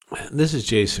This is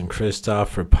Jason Christoff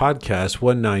for podcast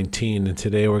 119, and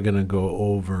today we're going to go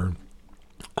over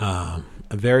a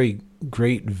very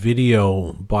great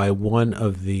video by one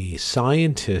of the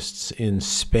scientists in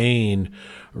Spain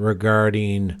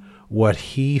regarding what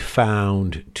he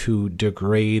found to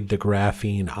degrade the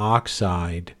graphene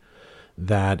oxide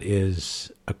that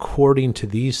is, according to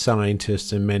these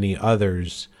scientists and many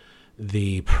others,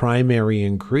 the primary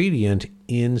ingredient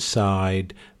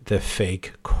inside the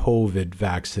fake COVID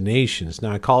vaccinations.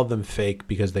 Now, I call them fake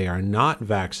because they are not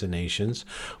vaccinations.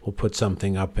 We'll put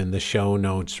something up in the show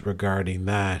notes regarding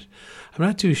that. I'm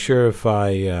not too sure if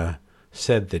I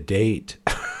said the date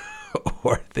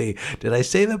or did I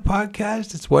say the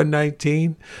podcast? It's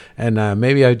 119, and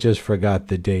maybe I just forgot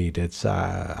the date. It's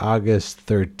August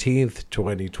 13th,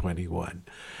 2021.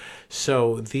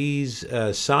 So these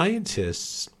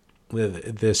scientists,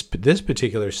 this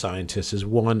particular scientist is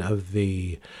one of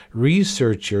the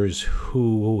researchers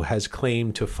who has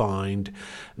claimed to find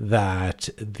that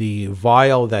the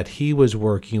vial that he was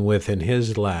working with in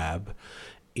his lab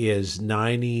is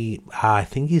 98%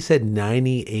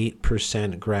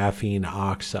 graphene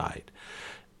oxide.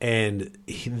 And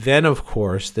then, of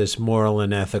course, this moral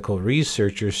and ethical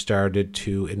researcher started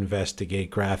to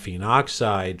investigate graphene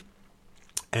oxide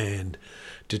and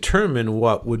determine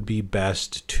what would be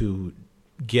best to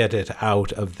get it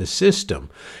out of the system.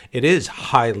 It is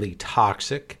highly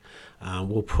toxic.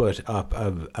 We'll put up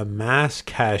a mass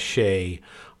cache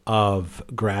of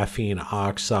graphene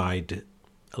oxide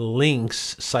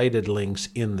links, cited links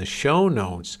in the show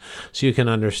notes, so you can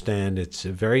understand it's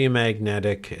very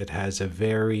magnetic. It has a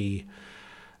very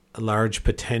large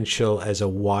potential as a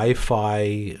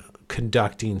Wi-Fi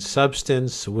conducting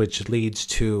substance, which leads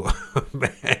to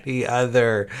many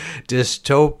other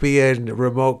dystopian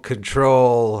remote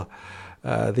control.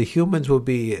 The humans will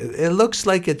be, it looks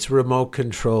like it's remote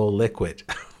control liquid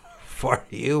for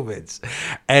humans.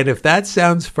 And if that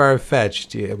sounds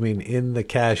far-fetched, I mean, in the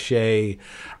cache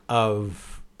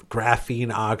of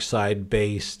graphene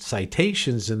oxide-based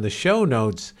citations in the show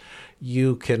notes,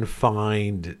 you can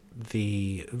find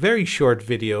the very short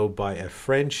video by a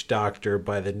French doctor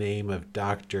by the name of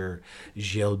Dr.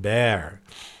 Gilbert.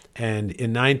 And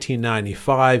in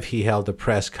 1995, he held a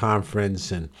press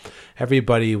conference, and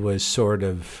everybody was sort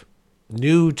of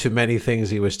new to many things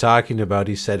he was talking about.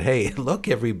 He said, hey, look,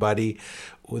 everybody,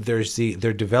 they're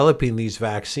developing these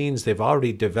vaccines. They've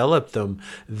already developed them.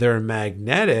 They're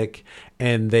magnetic,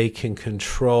 and they can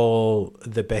control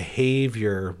the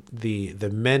behavior, the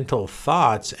mental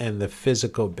thoughts and the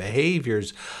physical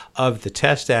behaviors of the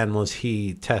test animals.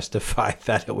 He testified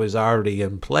that it was already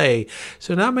in play.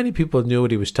 So not many people knew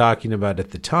what he was talking about at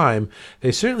the time.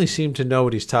 They certainly seem to know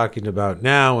what he's talking about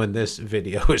now, and this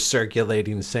video is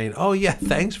circulating saying, oh yeah,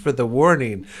 thanks for the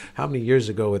warning. How many years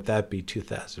ago would that be?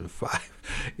 2005.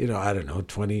 I don't know,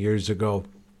 20 years ago.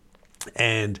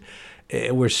 And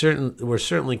we're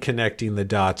certainly connecting the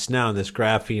dots now. This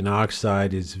graphene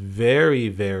oxide is very,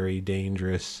 very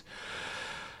dangerous.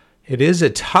 It is a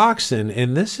toxin,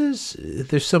 and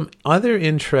there's some other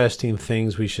interesting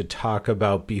things we should talk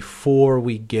about before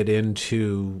we get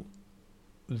into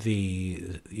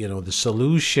the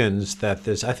solutions that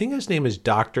this, I think his name is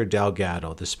Dr.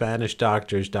 Delgado. The Spanish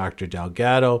doctor is Dr.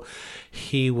 Delgado.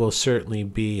 He will certainly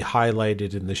be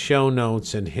highlighted in the show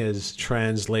notes, and his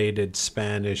translated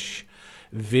Spanish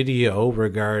video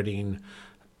regarding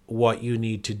what you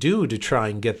need to do to try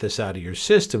and get this out of your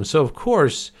system. So, of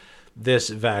course, this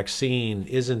vaccine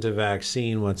isn't a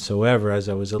vaccine whatsoever, as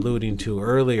I was alluding to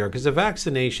earlier, because a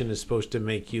vaccination is supposed to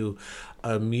make you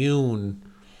immune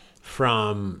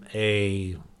from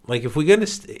if we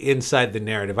get inside the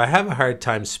narrative. I have a hard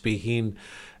time speaking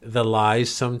the lies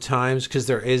sometimes because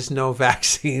there is no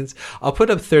vaccines. I'll put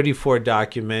up 34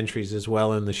 documentaries as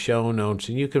well in the show notes,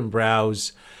 and you can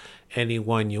browse any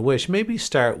one you wish. Maybe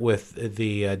start with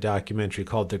the documentary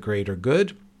called The Greater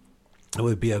Good. It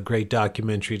would be a great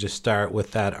documentary to start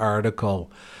with that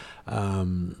article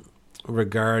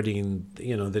regarding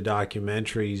the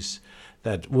documentaries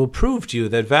that will prove to you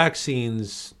that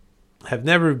vaccines have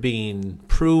never been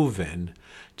proven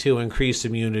to increase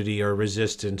immunity or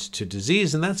resistance to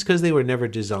disease, and that's because they were never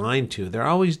designed to. They're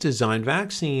always designed.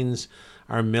 Vaccines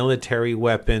are military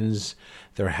weapons.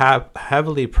 They're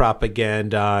heavily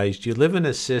propagandized. You live in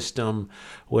a system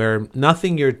where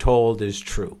nothing you're told is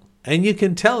true. And you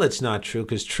can tell it's not true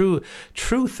because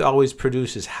truth always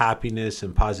produces happiness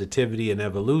and positivity and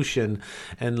evolution,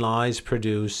 and lies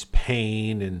produce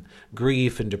pain and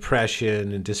grief and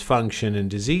depression and dysfunction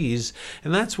and disease.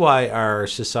 And that's why our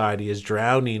society is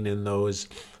drowning in those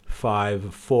five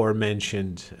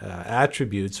aforementioned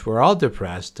attributes. We're all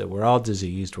depressed, we're all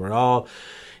diseased, we're all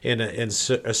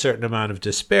a certain amount of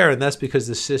despair, and that's because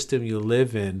the system you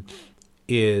live in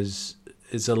is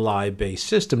a lie-based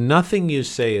system. Nothing you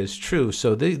say is true.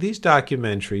 So these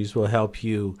documentaries will help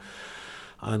you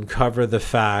uncover the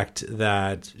fact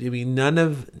that, I mean, none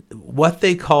of what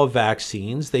they call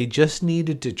vaccines, they just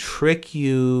needed to trick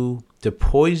you to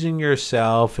poison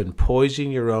yourself and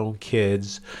poison your own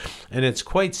kids. And it's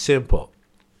quite simple.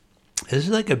 This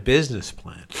is like a business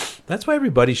plan. That's why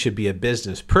everybody should be a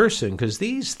business person, because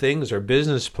these things are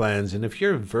business plans. And if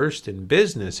you're versed in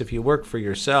business, if you work for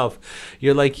yourself,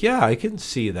 you're like, yeah, I can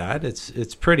see that.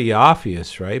 It's pretty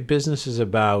obvious, right? Business is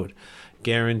about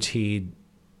guaranteed,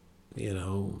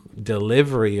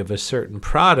 delivery of a certain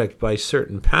product by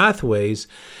certain pathways.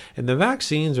 And the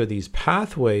vaccines are these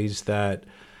pathways that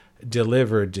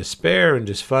deliver despair and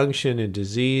dysfunction and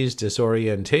disease,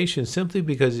 disorientation, simply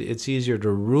because it's easier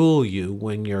to rule you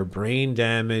when you're brain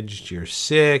damaged, you're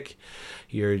sick,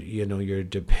 you're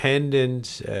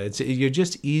dependent. You're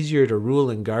just easier to rule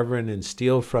and govern and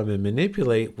steal from and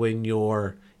manipulate when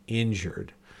you're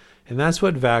injured. And that's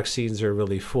what vaccines are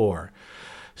really for.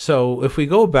 So if we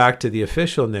go back to the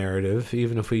official narrative,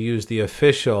 even if we use the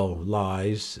official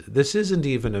lies, this isn't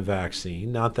even a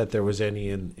vaccine. Not that there was any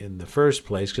in the first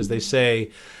place, because they say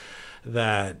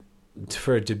that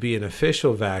for it to be an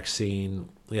official vaccine,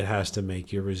 it has to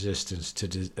make you resistant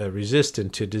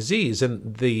to disease.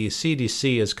 And the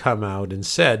CDC has come out and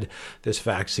said this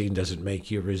vaccine doesn't make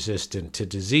you resistant to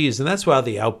disease. And that's why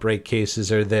the outbreak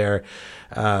cases are there.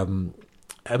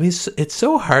 I mean, it's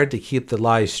so hard to keep the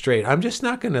lies straight. I'm just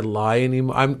not going to lie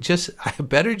anymore. I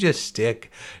better just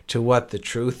stick to what the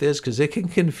truth is, because it can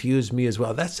confuse me as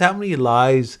well. That's how many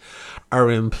lies are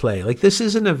in play. Like, this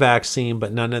isn't a vaccine,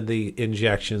 but none of the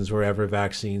injections were ever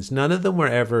vaccines. None of them were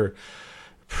ever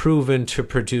proven to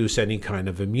produce any kind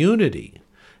of immunity.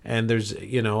 And there's,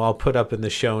 I'll put up in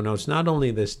the show notes, not only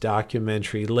this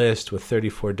documentary list with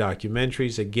 34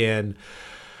 documentaries, again,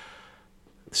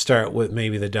 start with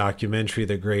maybe the documentary,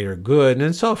 The Greater Good, and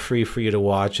it's all free for you to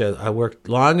watch. I worked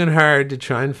long and hard to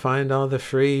try and find all the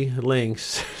free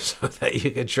links so that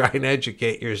you can try and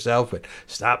educate yourself and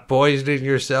stop poisoning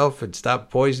yourself and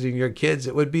stop poisoning your kids.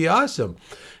 It would be awesome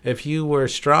if you were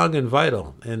strong and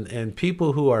vital, and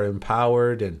people who are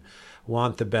empowered and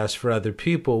want the best for other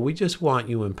people. We just want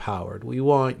you empowered. We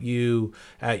want you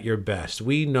at your best.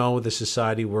 We know the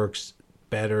society works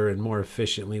better and more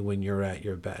efficiently when you're at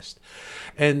your best.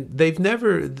 And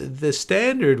the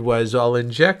standard was, I'll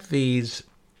inject these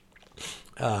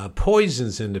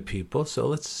poisons into people. So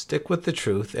let's stick with the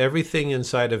truth. Everything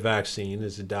inside a vaccine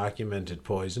is a documented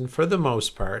poison for the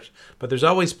most part, but there's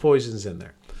always poisons in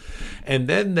there. And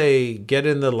then they get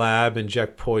in the lab,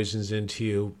 inject poisons into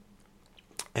you,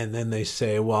 and then they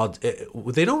say, well,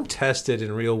 they don't test it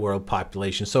in real world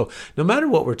populations. So no matter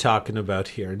what we're talking about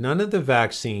here, none of the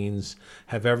vaccines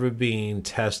have ever been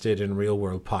tested in real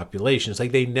world populations.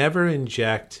 Like, they never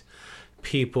inject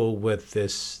people with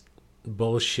this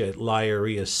bullshit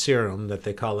liarrhea serum that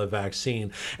they call a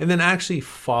vaccine, and then actually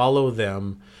follow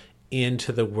them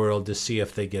into the world to see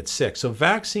if they get sick. So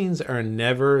vaccines are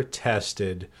never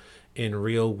tested in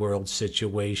real world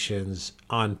situations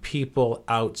on people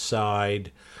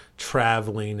outside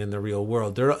traveling in the real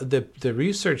world. The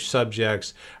research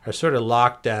subjects are sort of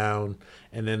locked down,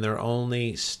 and then they're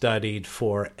only studied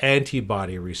for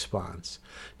antibody response.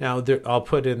 Now, I'll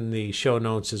put in the show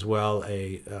notes as well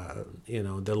the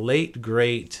late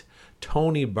great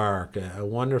Tony Bark, a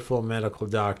wonderful medical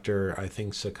doctor, I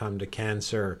think succumbed to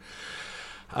cancer.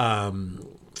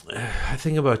 I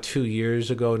think about 2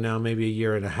 years ago now, maybe a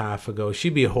year and a half ago.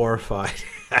 She'd be horrified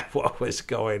at what was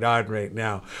going on right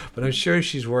now. But I'm sure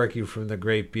she's working from the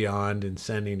great beyond and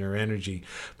sending her energy.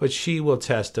 But she will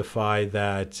testify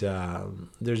that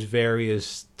there's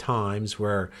various times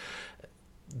where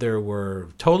there were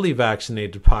totally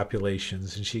vaccinated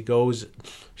populations. And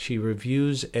she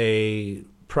reviews a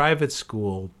private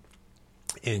school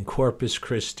in Corpus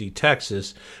Christi,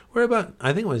 Texas, where about,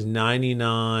 I think it was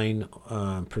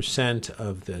 99%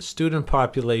 of the student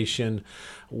population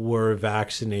were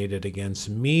vaccinated against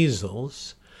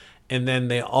measles, and then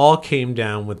they all came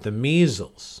down with the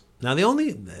measles. Now,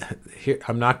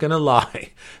 I'm not going to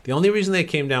lie, the only reason they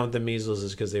came down with the measles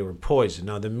is because they were poisoned.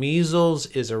 Now, the measles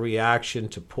is a reaction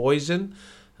to poison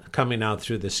coming out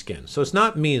through the skin. So it's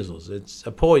not measles, it's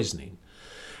a poisoning.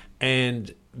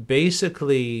 And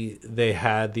basically, they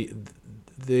had the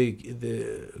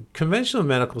conventional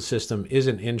medical system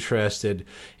isn't interested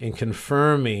in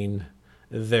confirming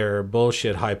their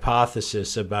bullshit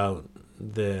hypothesis about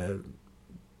the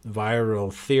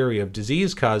viral theory of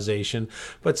disease causation,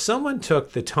 but someone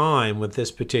took the time with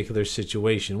this particular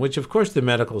situation, which of course the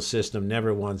medical system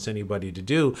never wants anybody to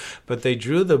do, but they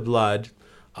drew the blood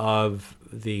of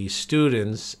the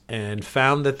students and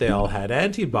found that they all had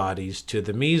antibodies to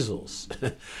the measles.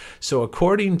 So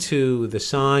according to the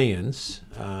science,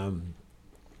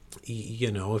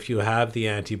 if you have the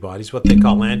antibodies, what they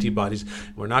call antibodies,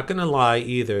 we're not going to lie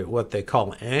either, what they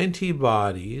call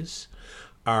antibodies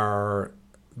are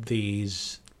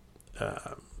these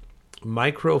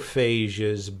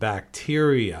macrophages,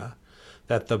 bacteria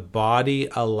that the body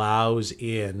allows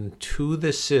in to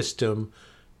the system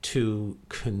to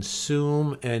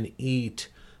consume and eat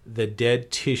the dead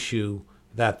tissue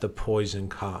that the poison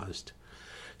caused.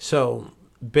 So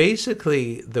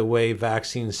basically the way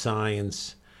vaccine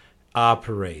science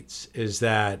operates is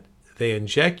that they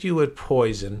inject you with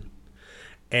poison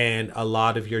and a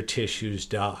lot of your tissues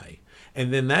die.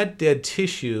 And then that dead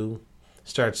tissue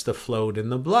starts to float in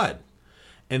the blood.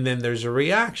 And then there's a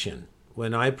reaction.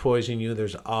 When I poison you,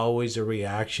 there's always a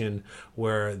reaction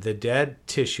where the dead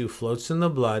tissue floats in the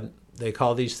blood. They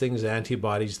call these things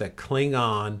antibodies that cling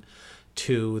on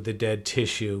to the dead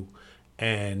tissue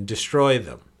and destroy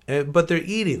them. But they're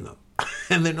eating them.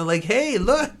 And then they're like, hey,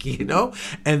 look,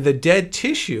 and the dead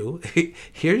tissue,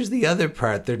 here's the other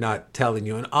part they're not telling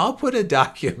you. And I'll put a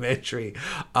documentary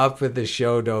up in the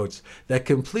show notes that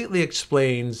completely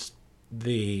explains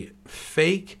the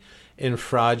fake and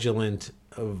fraudulent,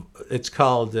 it's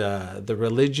called The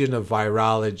Religion of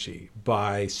Virology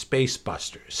by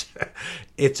Spacebusters.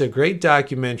 It's a great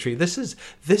documentary. This is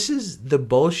the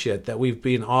bullshit that we've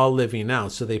been all living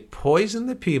out. So they poison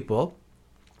the people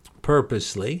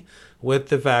purposely with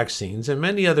the vaccines and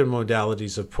many other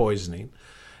modalities of poisoning.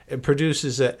 It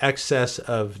produces an excess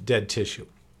of dead tissue.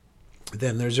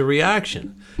 Then there's a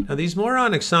reaction. Now, these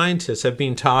moronic scientists have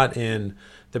been taught in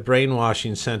the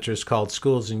brainwashing centers called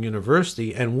schools and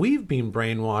university, and we've been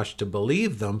brainwashed to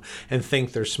believe them and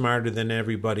think they're smarter than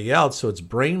everybody else. So it's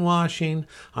brainwashing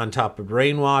on top of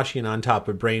brainwashing on top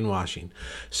of brainwashing.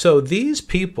 So these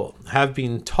people have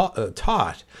been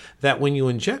taught that when you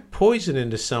inject poison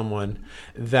into someone,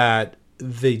 that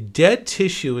the dead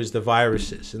tissue is the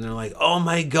viruses. And they're like, oh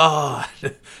my God,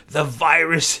 the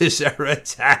viruses are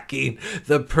attacking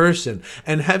the person.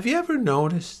 And have you ever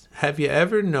noticed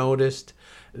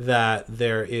that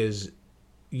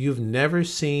you've never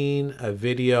seen a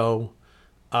video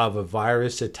of a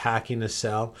virus attacking a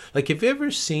cell? Like, have you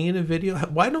ever seen a video?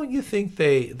 Why don't you think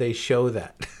they show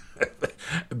that?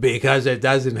 Because it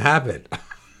doesn't happen.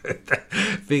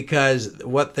 Because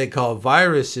what they call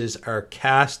viruses are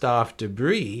cast off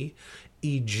debris,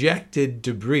 ejected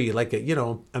debris, like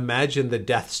imagine the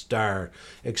Death Star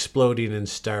exploding in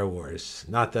Star Wars.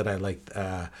 Not that I like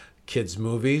kids'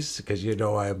 movies, because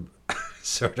I'm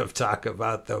sort of talk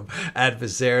about them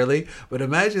adversarially, but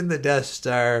imagine the Death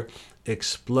Star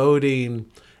exploding,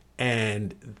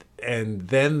 and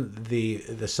then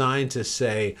the scientists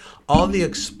say all the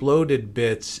exploded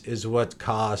bits is what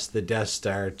caused the Death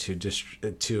Star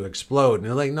to explode. And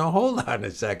they're like, no, hold on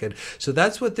a second. So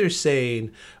that's what they're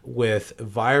saying with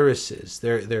viruses.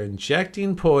 They're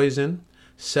injecting poison,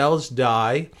 cells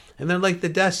die, and they're like the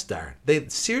Death Star. They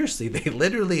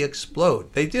literally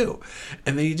explode. They do.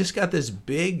 And then you just got this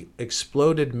big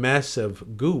exploded mess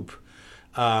of goop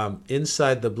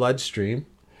inside the bloodstream.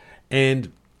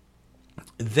 And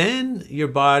then your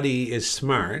body is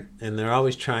smart, and they're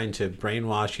always trying to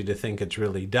brainwash you to think it's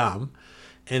really dumb.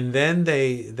 And then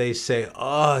they say,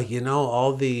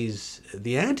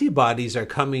 the antibodies are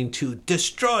coming to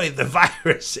destroy the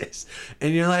viruses.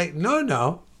 And you're like,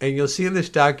 no. And you'll see in this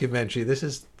documentary, this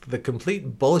is the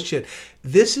complete bullshit.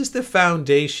 This is the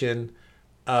foundation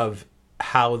of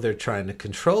how they're trying to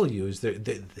control you. Is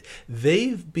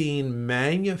they've been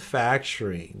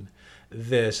manufacturing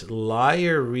this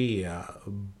liarrhea,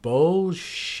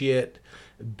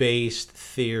 bullshit-based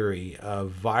theory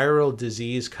of viral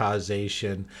disease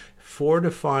causation,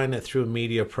 fortifying it through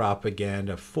media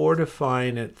propaganda,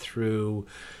 fortifying it through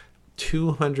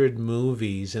 200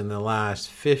 movies in the last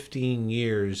 15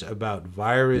 years about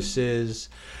viruses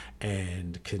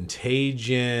and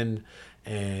contagion,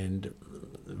 and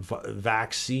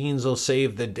vaccines will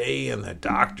save the day, and the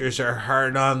doctors are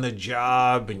hard on the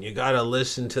job, and you got to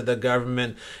listen to the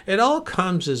government. It all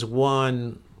comes as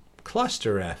one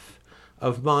cluster F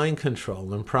of mind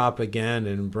control and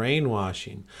propaganda and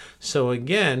brainwashing. So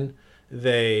again,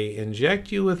 they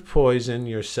inject you with poison,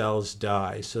 your cells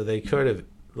die. So they could have,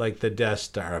 like the Death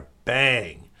Star,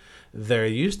 bang. There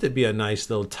used to be a nice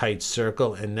little tight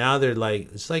circle, and now they're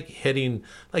like, it's like hitting,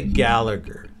 like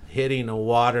Gallagher hitting a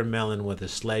watermelon with a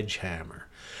sledgehammer.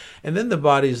 And then the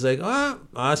body's like,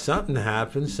 something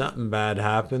happened, something bad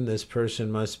happened. This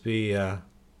person must be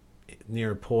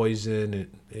near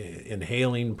poison,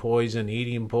 inhaling poison,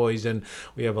 eating poison.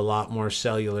 We have a lot more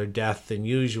cellular death than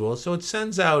usual. So it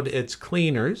sends out its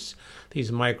cleaners,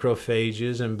 these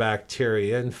macrophages and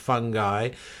bacteria and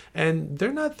fungi, and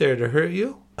they're not there to hurt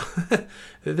you.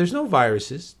 There's no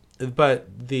viruses,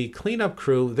 but the cleanup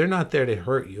crew, they're not there to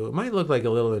hurt you. It might look like a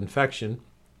little infection.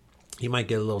 You might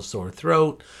get a little sore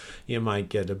throat. You might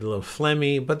get a little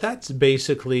phlegmy, but that's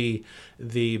basically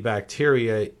the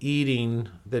bacteria eating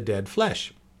the dead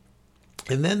flesh.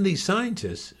 And then these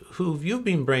scientists, who you've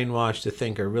been brainwashed to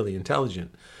think are really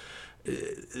intelligent,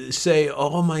 say,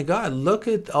 "Oh my God, look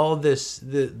at all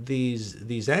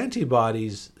these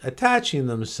antibodies attaching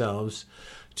themselves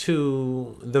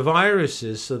to the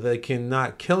viruses so they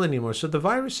cannot kill anymore." So the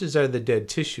viruses are the dead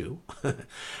tissue,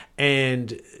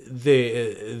 and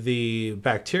the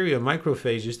bacteria,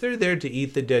 macrophages, they're there to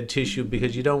eat the dead tissue,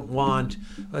 because you don't want,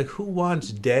 like, who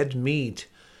wants dead meat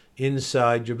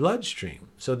inside your bloodstream?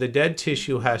 So the dead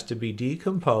tissue has to be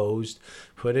decomposed,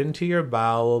 put into your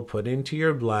bowel, put into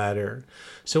your bladder.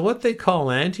 So what they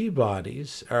call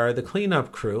antibodies are the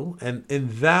cleanup crew, and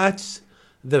that's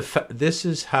this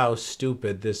is how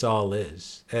stupid this all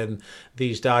is. And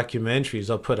these documentaries,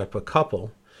 I'll put up a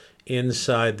couple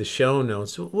inside the show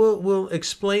notes. We'll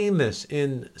explain this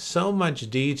in so much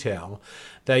detail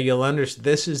that you'll understand.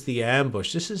 This is the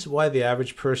ambush. This is why the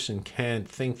average person can't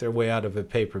think their way out of a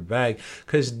paper bag,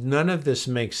 because none of this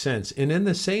makes sense. And in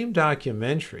the same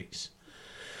documentaries,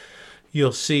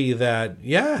 you'll see that,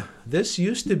 yeah, this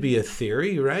used to be a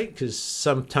theory, right? Because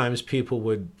sometimes people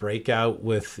would break out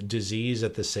with disease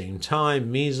at the same time,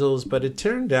 measles, but it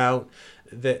turned out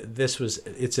that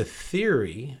it's a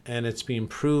theory, and it's being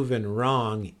proven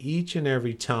wrong each and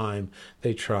every time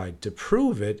they tried to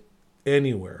prove it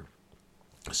anywhere.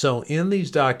 So in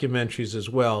these documentaries as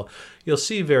well, you'll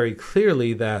see very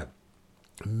clearly that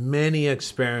many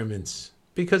experiments,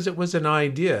 because it was an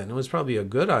idea, and it was probably a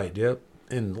good idea,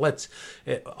 and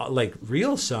like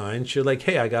real science, you're like,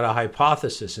 hey, I got a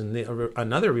hypothesis, and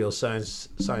another real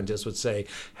scientist would say,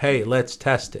 hey, let's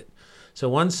test it. So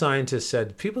one scientist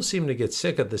said, people seem to get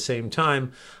sick at the same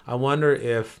time. I wonder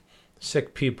if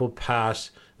sick people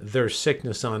pass their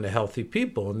sickness on to healthy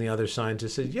people. And the other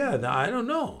scientist said, yeah, I don't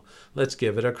know. Let's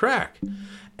give it a crack.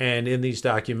 And in these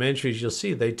documentaries, you'll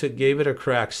see they gave it a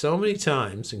crack so many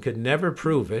times and could never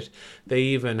prove it. They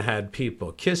even had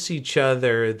people kiss each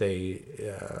other. They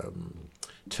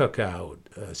took out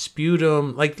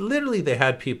sputum. Like literally they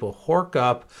had people hork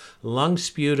up lung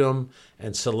sputum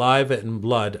and saliva and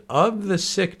blood of the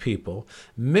sick people,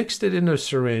 mixed it in a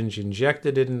syringe,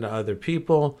 injected it into other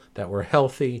people that were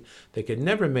healthy. They could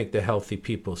never make the healthy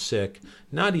people sick,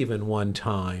 not even one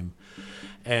time.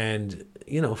 And,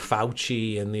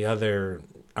 Fauci and the other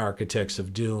architects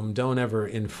of doom don't ever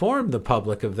inform the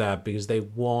public of that, because they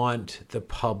want the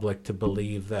public to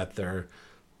believe that they're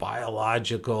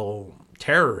biological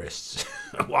terrorists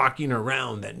walking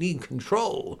around that need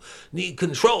control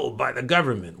by the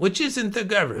government, which isn't the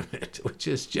government, which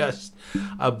is just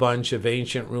a bunch of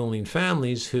ancient ruling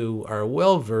families who are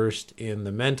well versed in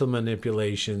the mental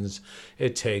manipulations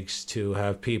it takes to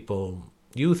have people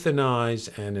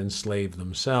euthanize and enslave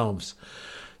themselves.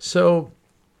 So,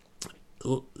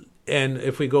 and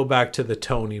if we go back to the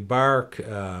Tony Bark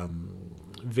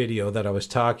video that I was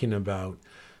talking about,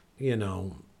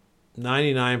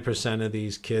 99% of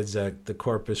these kids at the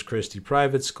Corpus Christi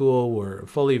private school were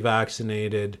fully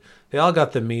vaccinated. They all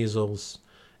got the measles,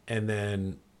 and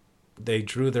then they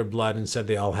drew their blood and said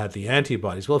they all had the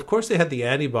antibodies. Well, of course they had the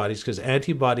antibodies, because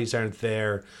antibodies aren't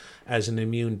there as an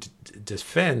immune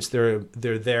defense. They're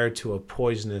there to a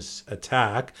poisonous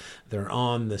attack. They're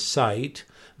on the site.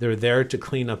 They're there to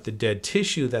clean up the dead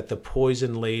tissue that the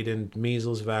poison-laden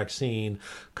measles vaccine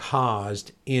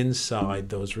caused inside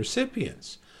those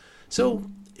recipients. So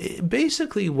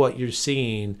basically what you're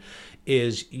seeing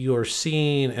is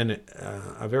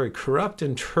a very corrupt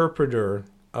interpreter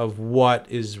of what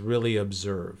is really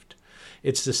observed.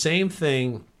 It's the same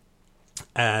thing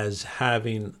as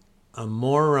having a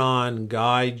moron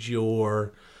guide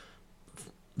your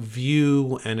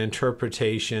view and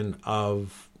interpretation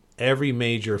of every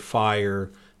major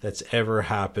fire that's ever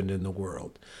happened in the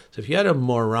world. So if you had a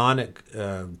moronic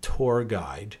tour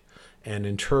guide and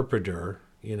interpreter,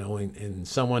 and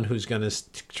someone who's going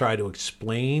to try to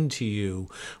explain to you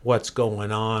what's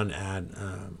going on at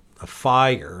a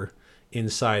fire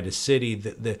inside a city,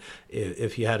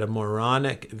 if you had a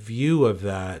moronic view of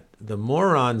that, the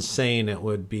moron saying it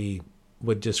would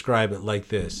describe it like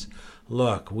this: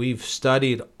 look, we've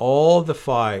studied all the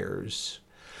fires,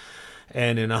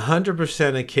 And in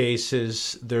 100% of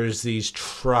cases, there's these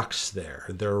trucks there.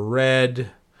 They're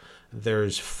red.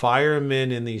 There's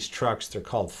firemen in these trucks. They're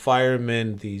called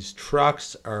firemen. These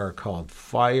trucks are called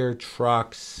fire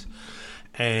trucks.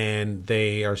 And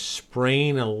they are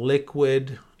spraying a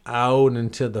liquid out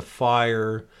into the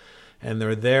fire. And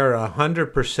they're there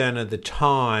 100% of the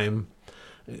time.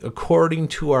 According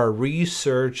to our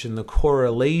research and the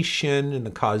correlation and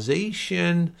the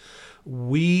causation,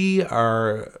 we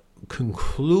are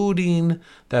concluding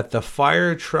that the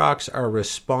fire trucks are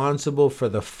responsible for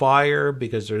the fire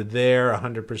because they're there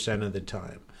 100% of the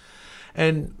time.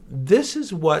 And this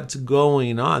is what's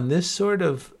going on. This sort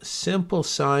of simple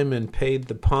Simon paid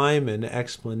the pieman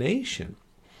explanation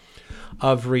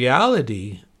of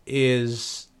reality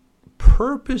is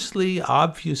purposely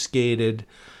obfuscated,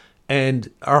 and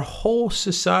our whole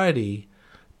society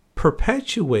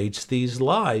perpetuates these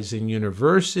lies in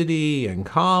university and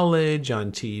college,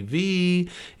 on TV,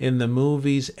 in the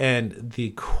movies, and the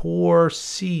core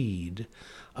seed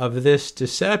of this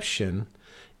deception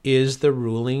is the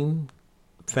ruling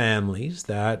families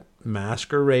that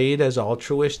masquerade as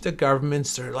altruistic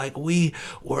governments. They're like,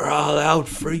 we're all out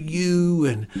for you,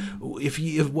 and if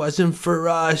it wasn't for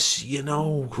us,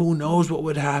 who knows what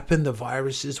would happen? The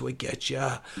viruses would get you.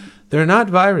 They're not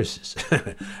viruses.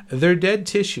 They're dead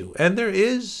tissue, and there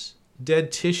is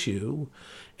dead tissue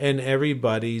in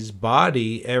everybody's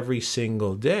body every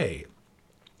single day.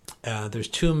 There's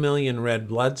 2 million red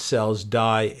blood cells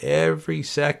die every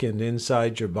second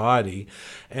inside your body,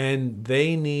 and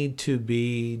they need to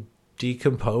be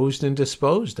decomposed and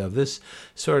disposed of.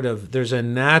 There's a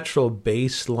natural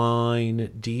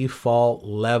baseline default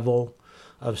level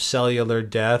of cellular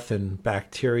death and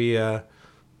bacteria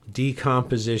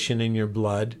decomposition in your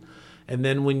blood. And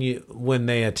then when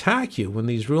they attack you, when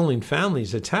these ruling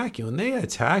families attack you,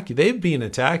 they've been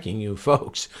attacking you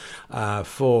folks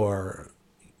for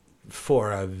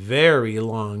a very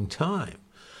long time.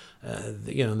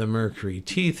 The mercury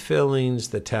teeth fillings,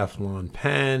 the Teflon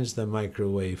pans, the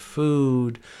microwave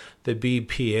food, the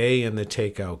BPA and the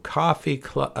takeout coffee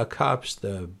cups,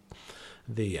 the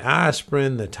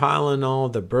aspirin, the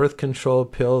Tylenol, the birth control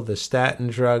pill, the statin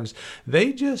drugs.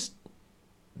 They just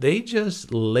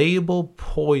label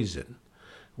poison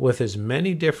with as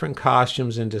many different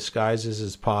costumes and disguises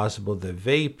as possible. The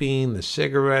vaping, the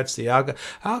cigarettes, the alcohol.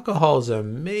 Alcohol is a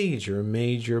major,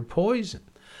 major poison.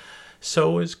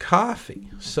 So is coffee.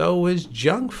 So is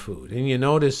junk food. And you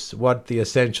notice what the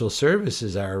essential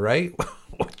services are, right?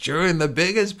 During the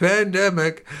biggest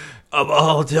pandemic of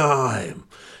all time.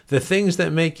 The things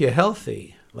that make you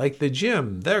healthy, like the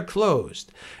gym, they're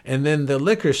closed. And then the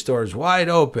liquor store's wide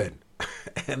open.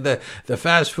 And the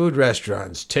fast food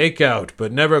restaurants, take out,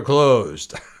 but never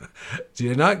closed. Do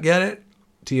you not get it?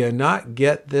 Do you not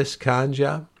get this con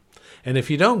job? And if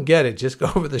you don't get it, just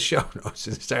go over the show notes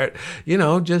and start,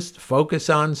 just focus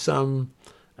on some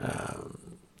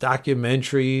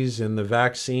documentaries in the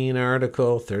vaccine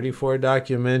article, 34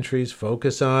 documentaries.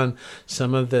 Focus on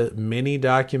some of the mini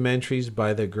documentaries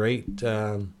by the great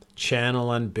channel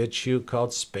on BitChute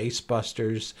called Space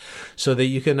Busters, so that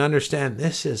you can understand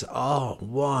this is all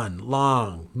one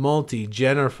long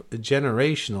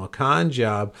multi-generational con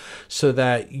job, so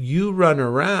that you run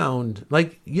around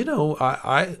like,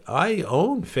 I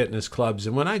own fitness clubs,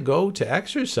 and when I go to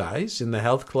exercise in the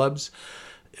health clubs,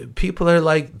 people are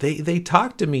like, they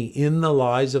talk to me in the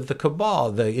lies of the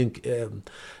cabal, the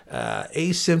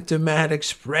asymptomatic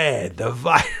spread, the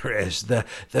virus, the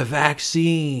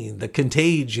vaccine, the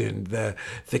contagion,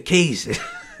 the case.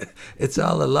 It's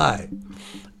all a lie.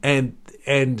 And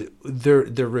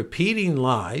they're repeating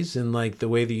lies, and like the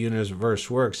way the universe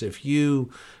works, if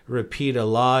you repeat a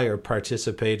lie or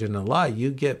participate in a lie,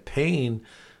 you get pain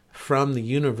from the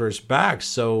universe back.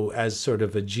 So as sort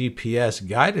of a GPS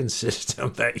guidance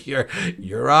system that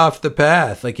you're off the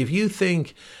path. Like if you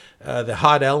think the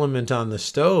hot element on the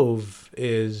stove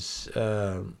is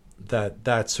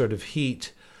that sort of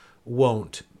heat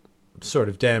won't sort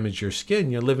of damage your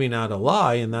skin, you're living out a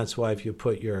lie. And that's why if you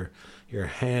put your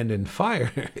hand in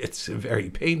fire, it's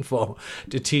very painful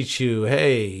to teach you,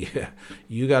 hey,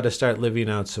 you got to start living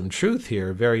out some truth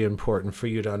here. Very important for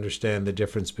you to understand the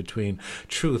difference between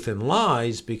truth and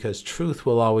lies, because truth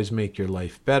will always make your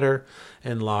life better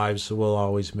and lies will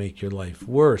always make your life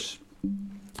worse.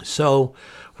 So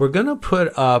we're going to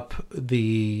put up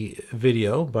the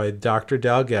video by Dr.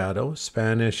 Delgado,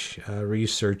 Spanish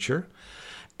researcher.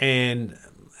 And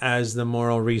as the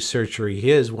moral researcher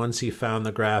he is, once he found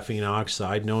the graphene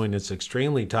oxide, knowing it's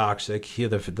extremely toxic,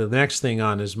 the next thing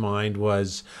on his mind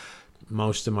was,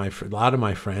 a lot of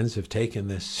my friends have taken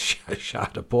this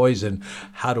shot of poison.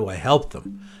 How do I help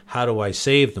them? How do I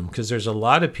save them? Because there's a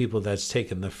lot of people that's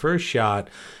taken the first shot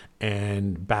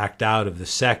and backed out of the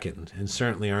second, and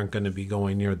certainly aren't going to be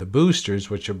going near the boosters,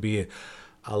 which will be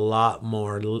a lot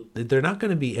more. They're not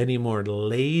going to be any more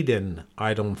laden,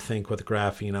 I don't think, with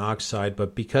graphene oxide.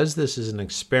 But because this is an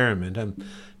experiment, and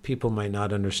people might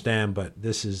not understand, but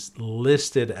this is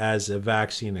listed as a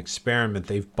vaccine experiment.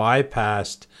 They've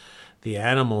bypassed the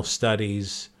animal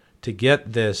studies to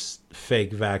get this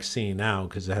fake vaccine out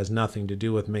because it has nothing to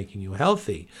do with making you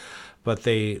healthy. But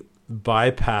they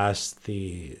bypassed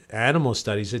the animal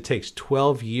studies. It takes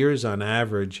 12 years on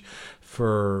average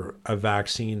for a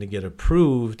vaccine to get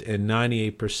approved, and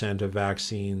 98% of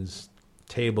vaccines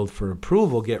tabled for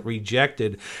approval get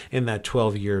rejected in that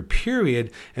 12-year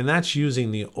period, and that's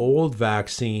using the old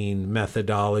vaccine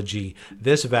methodology.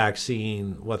 This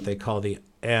vaccine, what they call the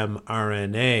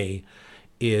mRNA,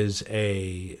 is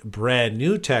a brand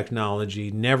new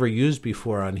technology never used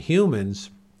before on humans.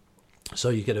 So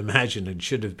you can imagine it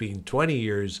should have been 20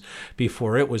 years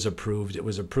before it was approved. It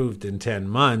was approved in 10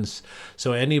 months.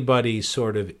 So anybody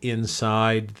sort of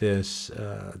inside this,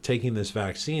 taking this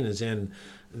vaccine is in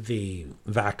the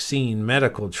vaccine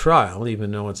medical trial,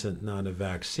 even though it's not a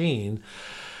vaccine.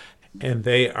 And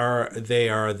they are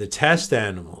the test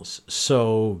animals.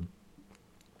 So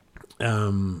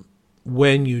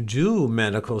when you do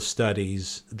medical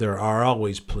studies, there are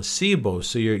always placebos.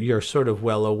 So you're sort of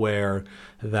well aware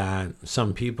that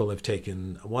some people have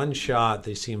taken one shot,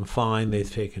 they seem fine. They've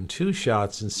taken two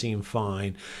shots and seem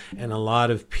fine. And a lot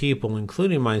of people,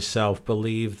 including myself,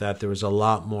 believe that there was a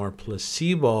lot more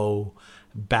placebo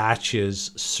batches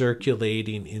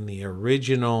circulating in the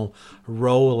original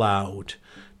rollout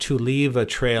to leave a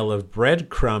trail of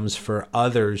breadcrumbs for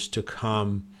others to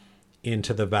come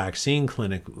into the vaccine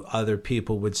clinic. Other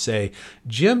people would say,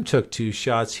 Jim took 2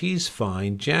 shots, he's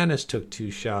fine. Janice took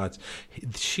 2 shots,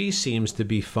 she seems to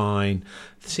be fine.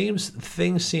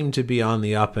 Things seem to be on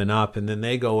the up and up, and then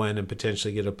they go in and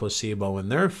potentially get a placebo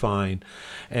and they're fine.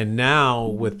 And now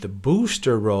with the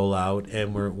booster rollout,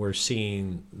 and we're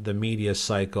seeing the media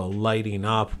cycle lighting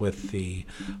up with the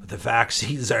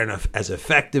vaccines aren't as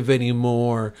effective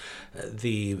anymore.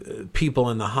 The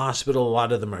people in the hospital, a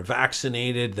lot of them are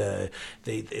vaccinated.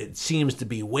 It seems to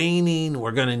be waning.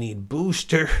 We're going to need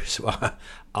boosters.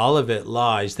 All of it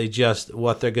lies.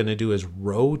 What they're going to do is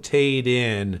rotate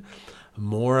in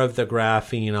more of the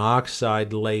graphene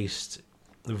oxide laced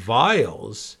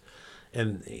vials.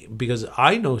 And because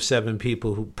I know 7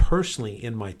 people who personally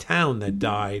in my town that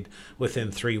died within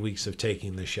 3 weeks of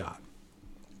taking the shot.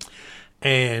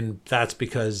 And that's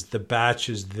because the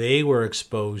batches they were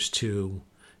exposed to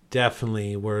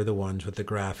definitely were the ones with the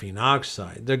graphene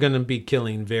oxide. They're going to be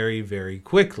killing very, very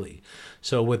quickly.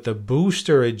 So with the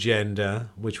booster agenda,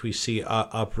 which we see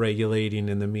upregulating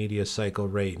in the media cycle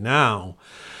right now,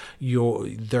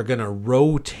 they're going to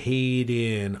rotate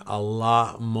in a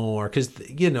lot more because,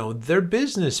 they're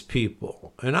business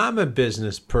people and I'm a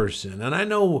business person and I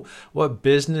know what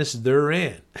business they're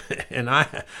in. And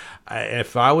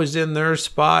if I was in their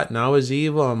spot and I was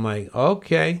evil, I'm like,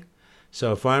 okay,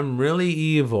 so if I'm really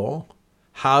evil,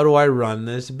 how do I run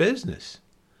this business?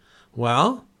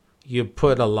 Well, you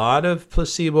put a lot of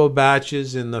placebo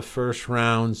batches in the first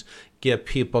rounds, get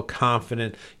people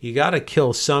confident. You got to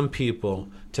kill some people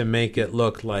to make it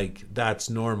look like that's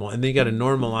normal. And then you got to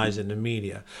normalize it in the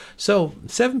media. So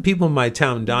 7 people in my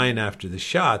town dying after the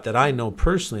shot that I know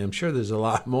personally. I'm sure there's a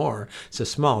lot more. It's a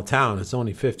small town. It's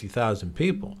only 50,000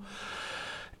 people.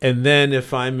 And then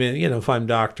if I'm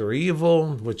Dr.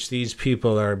 Evil, which these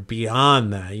people are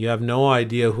beyond that. You have no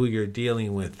idea who you're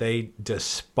dealing with. They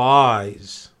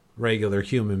despise regular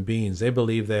human beings. They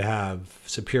believe they have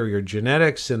superior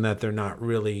genetics and that they're not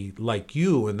really like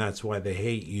you, and that's why they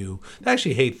hate you. They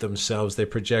actually hate themselves. They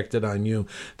project it on you.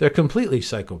 They're completely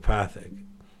psychopathic.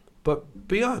 But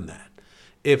beyond that,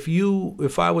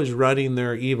 if I was running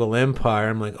their evil empire,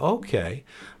 I'm like, okay,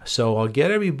 so I'll get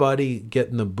everybody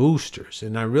getting the boosters,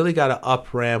 and I really got to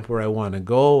up ramp where I want to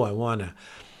go. I want to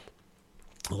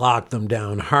lock them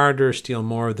down harder, steal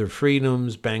more of their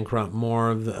freedoms, bankrupt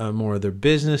more of their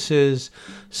businesses.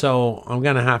 So I'm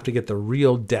going to have to get the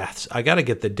real deaths. I got to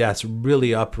get the deaths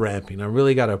really up ramping. I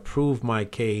really got to prove my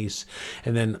case.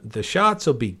 And then the shots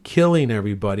will be killing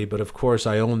everybody. But of course,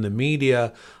 I own the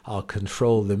media. I'll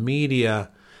control the media.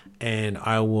 And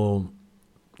I will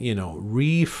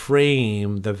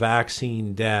reframe the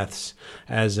vaccine deaths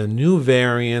as a new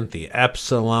variant, the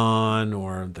Epsilon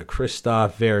or the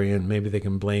Christoff variant. Maybe they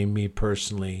can blame me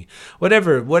personally.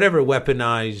 Whatever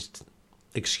weaponized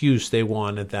excuse they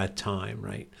want at that time,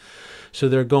 right? So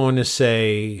they're going to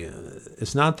say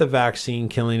it's not the vaccine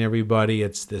killing everybody.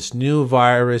 It's this new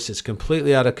virus. It's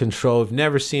completely out of control. We've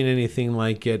never seen anything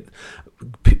like it.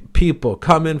 People,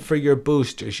 come in for your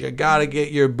boosters. You got to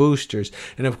get your boosters.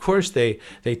 And of course, they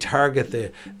target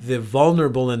the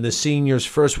vulnerable and the seniors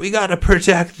first. We got to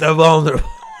protect the vulnerable.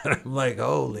 And I'm like,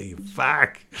 holy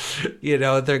fuck.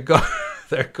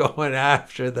 They're going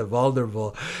after the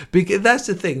vulnerable. Because that's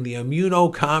the thing, the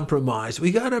immunocompromised.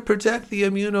 We got to protect the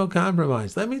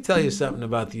immunocompromised. Let me tell you something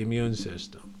about the immune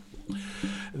system.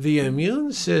 The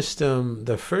immune system,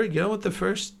 you know what the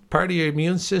first part of your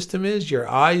immune system is? Your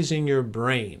eyes and your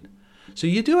brain. So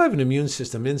you do have an immune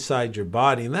system inside your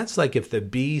body, and that's like if the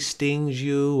bee stings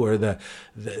you or the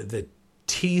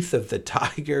teeth of the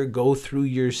tiger go through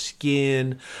your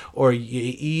skin, or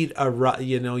you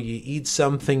eat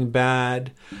something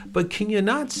bad. But can you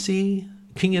not see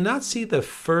the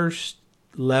first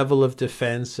level of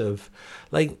defense of,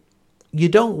 like, you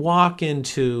don't walk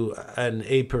into an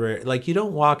apiary, like you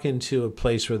don't walk into a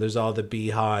place where there's all the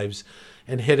beehives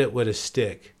and hit it with a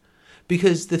stick.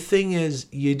 Because the thing is,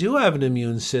 you do have an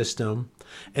immune system,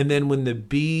 and then when the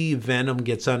bee venom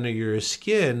gets under your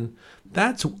skin,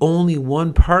 that's only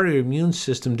one part of your immune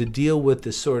system to deal with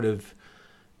this sort of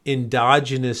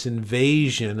endogenous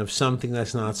invasion of something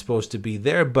that's not supposed to be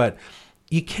there. But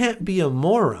you can't be a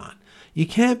moron. You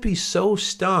can't be so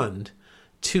stunned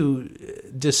to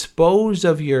dispose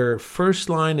of your first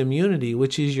line immunity,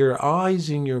 which is your eyes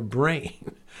and your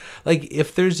brain. Like,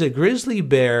 if there's a grizzly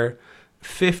bear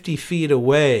 50 feet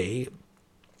away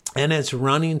and it's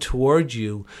running toward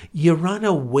you, you run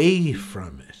away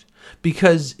from it.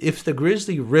 Because if the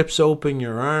grizzly rips open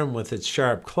your arm with its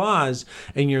sharp claws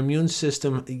and your immune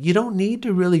system, you don't need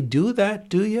to really do that,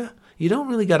 do you? You don't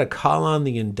really got to call on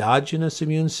the endogenous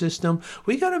immune system.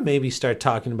 We got to maybe start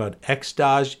talking about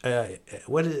there's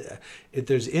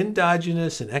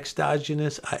endogenous and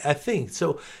exogenous, I think.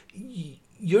 So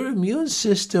your immune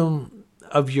system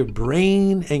of your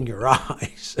brain and your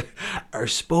eyes are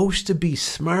supposed to be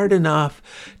smart enough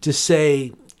to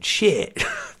say, shit,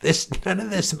 none of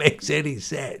this makes any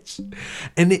sense.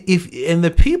 And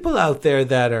the people out there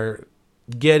that are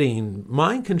getting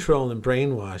mind controlled and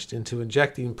brainwashed into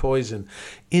injecting poison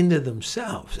into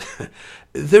themselves,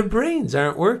 their brains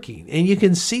aren't working, and you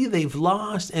can see they've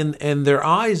lost, and their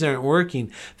eyes aren't working.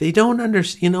 They don't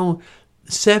understand.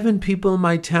 7 people in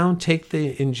my town take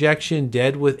the injection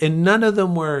dead and none of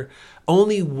them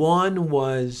only one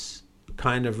was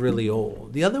kind of really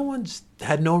old. The other ones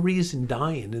had no reason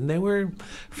dying, and they were,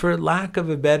 for lack of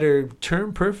a better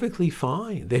term, perfectly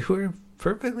fine. They were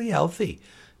perfectly healthy.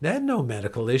 They had no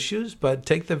medical issues, but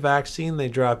take the vaccine, they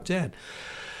dropped dead.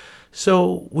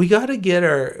 So we got to get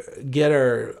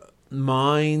our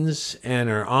minds and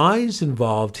our eyes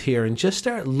involved here and just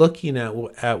start looking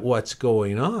at what's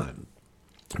going on,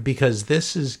 because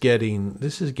this is getting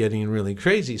really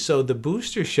crazy. So the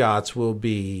booster shots will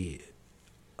be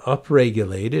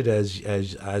upregulated,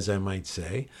 as I might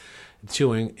say,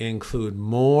 to include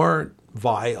more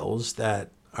vials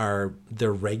that are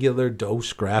the regular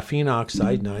dose graphene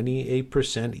oxide,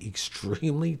 98%,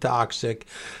 extremely toxic.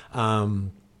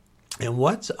 And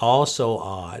what's also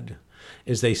odd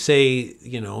is they say,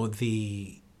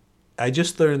 I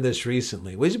just learned this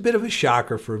recently, which is a bit of a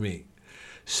shocker for me.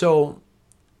 So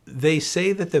they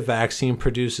say that the vaccine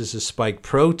produces a spike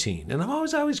protein, and I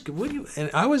was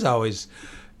always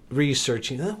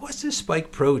researching, what's this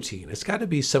spike protein? It's got to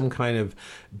be some kind of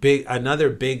another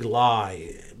big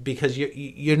lie, because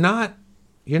you're not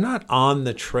on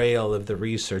the trail of the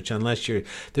research unless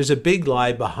there's a big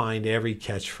lie behind every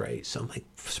catchphrase. So I'm like,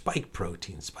 spike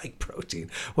protein.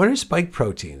 What are spike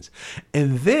proteins?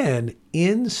 And then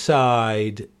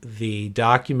inside the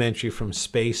documentary from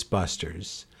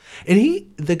Spacebusters, and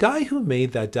the guy who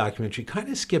made that documentary kind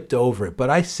of skipped over it, but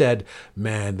I said,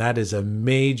 man, that is a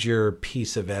major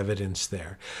piece of evidence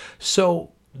there.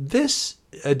 So this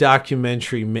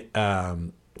documentary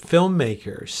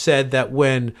filmmaker said that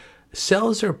when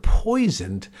cells are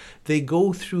poisoned, they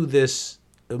go through this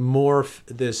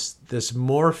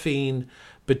morphine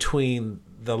between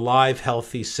the live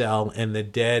healthy cell and the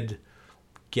dead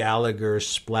Gallagher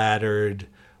splattered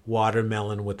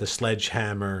watermelon with a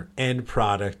sledgehammer end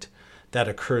product that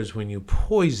occurs when you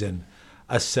poison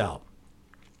a cell.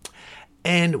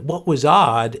 And what was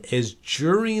odd is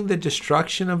during the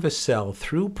destruction of a cell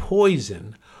through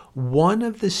poison, one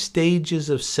of the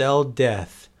stages of cell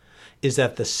death is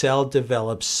that the cell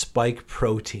develops spike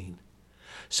protein.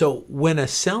 So when a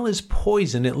cell is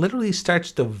poisoned, it literally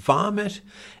starts to vomit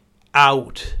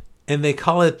out, and they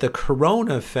call it the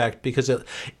corona effect because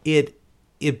it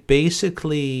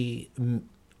basically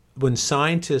when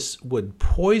scientists would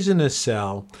poison a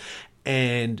cell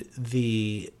and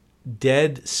the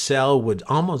dead cell would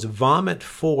almost vomit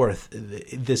forth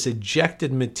this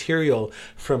ejected material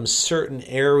from certain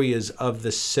areas of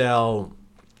the cell,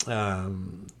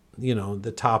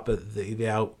 the top of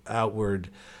the outward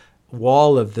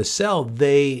wall of the cell,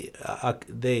 they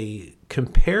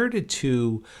compared it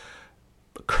to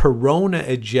corona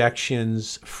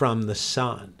ejections from the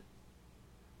sun.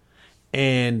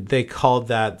 And they called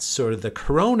that sort of the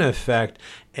corona effect.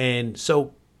 And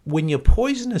so when you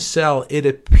poison a cell, it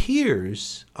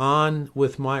appears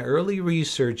with my early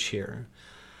research here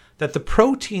that the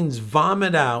proteins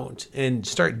vomit out and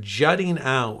start jutting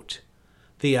out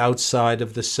the outside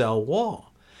of the cell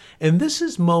wall. And this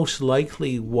is most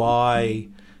likely why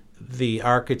the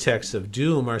architects of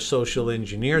doom, our social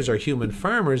engineers, our human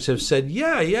farmers, have said,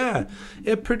 yeah,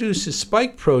 it produces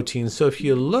spike proteins. So if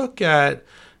you look at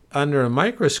under a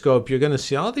microscope, you're going to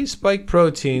see all these spike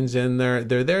proteins, and they're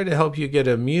there to help you get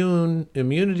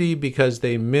immunity because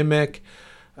they mimic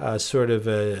sort of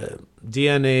a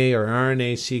DNA or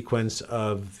RNA sequence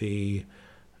of the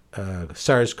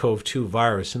SARS-CoV-2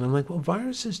 virus. And I'm like, well,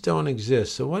 viruses don't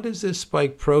exist. So what is this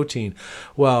spike protein?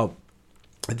 Well,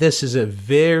 this is a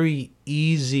very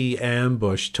easy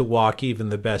ambush to walk even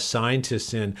the best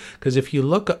scientists in, because if you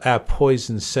look at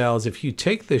poison cells, if you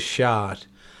take the shot,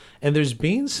 and there's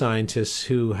been scientists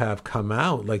who have come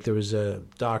out, like there was a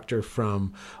doctor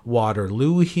from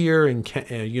Waterloo here,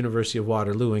 University of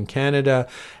Waterloo in Canada,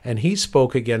 and he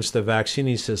spoke against the vaccine.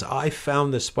 He says, I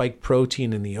found the spike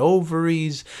protein in the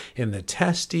ovaries, in the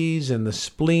testes, in the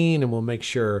spleen, and we'll make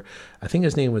sure, I think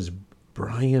his name was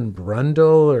Brian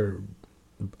Brundle, or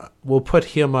we'll put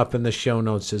him up in the show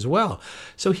notes as well.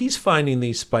 So he's finding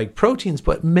these spike proteins,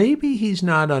 but maybe he's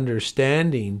not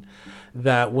understanding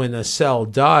that when a cell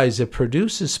dies, it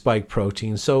produces spike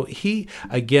protein. So we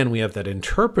have that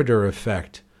interpreter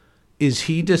effect. Is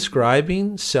he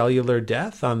describing cellular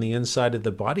death on the inside of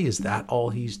the body? Is that all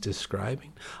he's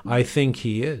describing? I think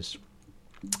he is.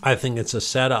 I think it's a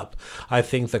setup. I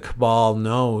think the cabal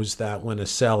knows that when a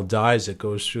cell dies, it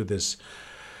goes through this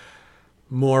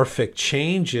morphic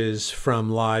changes from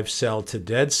live cell to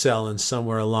dead cell, and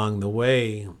somewhere along the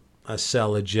way, a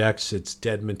cell ejects its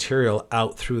dead material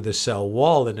out through the cell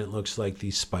wall, and it looks like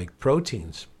these spike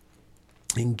proteins.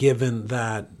 And given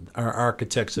that our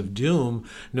architects of doom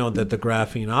know that the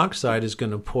graphene oxide is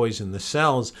going to poison the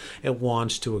cells, it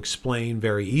wants to explain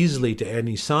very easily to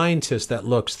any scientist that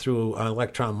looks through an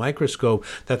electron microscope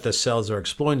that the cells are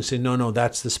exploding and say, no,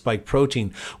 that's the spike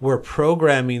protein. We're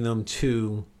programming them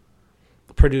to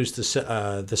produce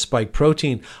the spike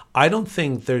protein. I don't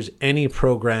think there's any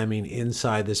programming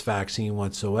inside this vaccine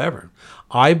whatsoever.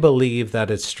 I believe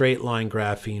that it's straight line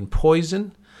graphene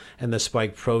poison, and the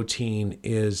spike protein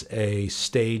is a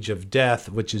stage of death,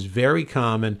 which is very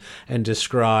common and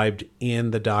described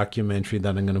in the documentary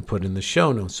that I'm going to put in the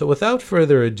show notes. So without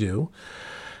further ado,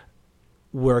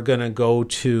 we're going to go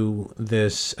to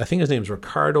this, I think his name's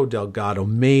Ricardo Delgado,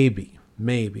 maybe,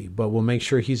 but we'll make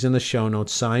sure he's in the show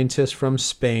notes. Scientist from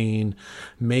Spain,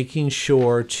 making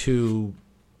sure to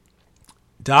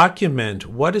document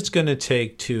what it's going to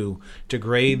take to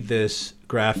degrade this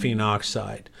graphene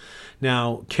oxide.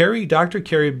 Now, Dr.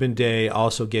 Carrie Bidet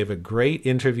also gave a great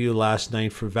interview last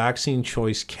night for Vaccine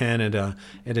Choice Canada.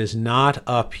 It is not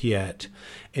up yet.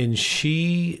 And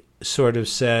she sort of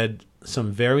said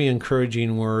some very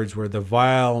encouraging words where the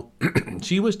vial,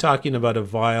 she was talking about a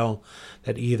vial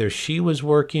that either she was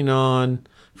working on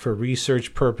for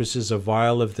research purposes, a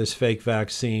vial of this fake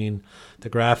vaccine.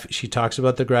 She talks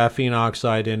about the graphene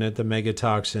oxide in it, the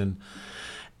megatoxin.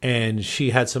 And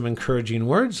she had some encouraging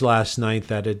words last night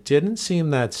that it didn't seem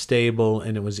that stable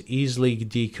and it was easily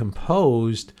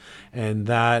decomposed. And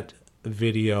that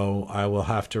video I will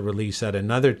have to release at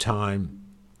another time.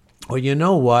 Well, you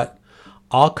know what?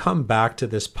 I'll come back to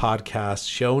this podcast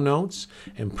show notes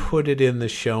and put it in the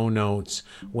show notes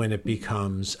when it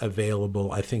becomes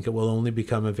available. I think it will only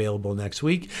become available next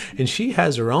week. And she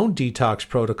has her own detox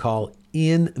protocol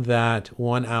in that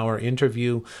 1 hour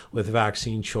interview with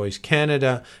Vaccine Choice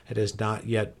Canada. It is not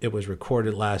yet, it was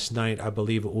recorded last night. I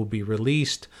believe it will be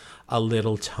released a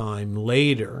little time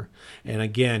later. And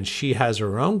again, she has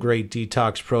her own great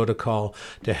detox protocol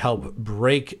to help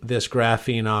break this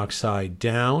graphene oxide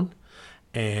down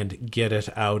and get it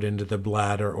out into the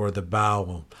bladder or the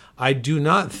bowel. I do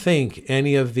not think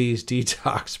any of these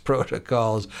detox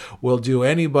protocols will do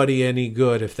anybody any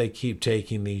good if they keep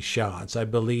taking these shots. I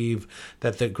believe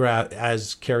that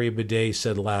as Carrie Bidet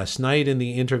said last night in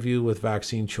the interview with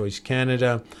Vaccine Choice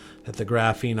Canada, that the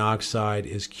graphene oxide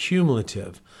is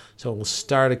cumulative. So it will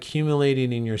start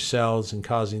accumulating in your cells and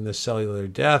causing the cellular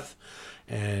death,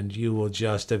 and you will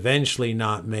just eventually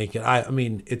not make it. I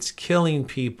mean, it's killing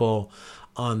people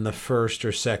on the first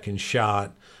or second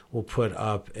shot. We'll put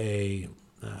up a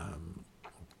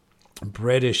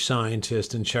British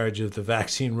scientist in charge of the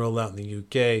vaccine rollout in the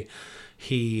UK.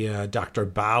 He, Dr.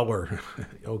 Bauer,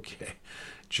 okay,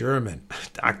 German,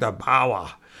 Dr.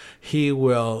 Bauer, he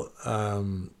will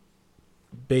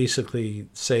basically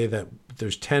say that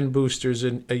there's 10 boosters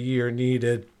in a year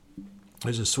needed.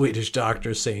 There's a Swedish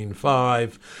doctor saying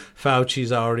 5.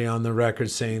 Fauci's already on the record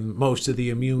saying most of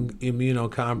the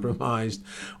immunocompromised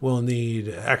will need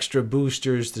extra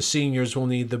boosters. The seniors will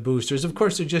need the boosters. Of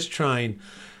course, they're just trying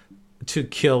to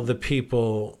kill the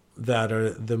people that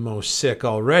are the most sick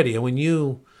already. And when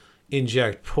you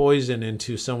inject poison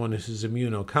into someone who's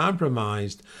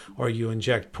immunocompromised, or you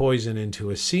inject poison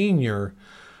into a senior,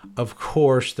 of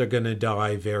course they're going to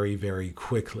die very, very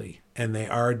quickly. And they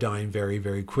are dying very,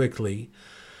 very quickly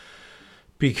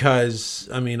because,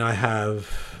 I mean, I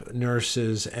have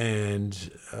nurses and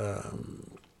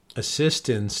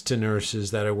assistants to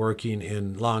nurses that are working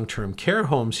in long-term care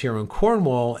homes here in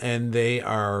Cornwall, and they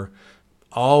are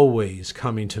always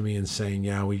coming to me and saying,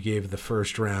 yeah, we gave the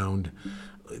first round,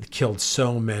 killed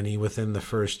so many within the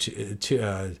first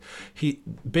two.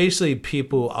 Basically,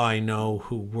 people I know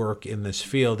who work in this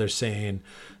field are saying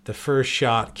the first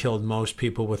shot killed most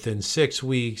people within 6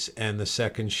 weeks, and the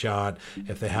second shot,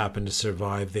 if they happened to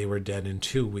survive, they were dead in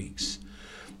 2 weeks.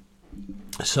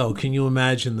 So can you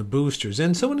imagine the boosters?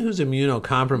 And someone who's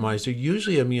immunocompromised, they're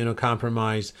usually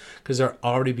immunocompromised because they're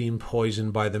already being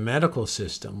poisoned by the medical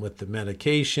system with the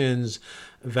medications.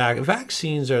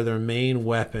 Vaccines are their main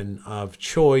weapon of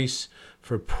choice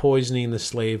for poisoning the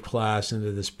slave class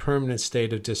into this permanent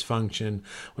state of dysfunction,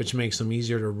 which makes them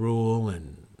easier to rule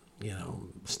and, you know,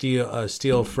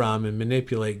 steal from and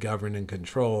manipulate, govern, and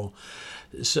control.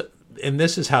 So, and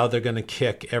this is how they're going to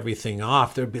kick everything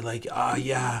off. They'll be like, oh,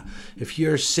 yeah, if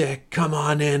you're sick, come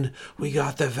on in. We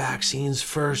got the vaccines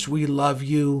first. We love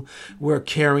you. We're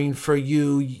caring for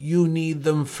you. You need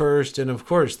them first. And, of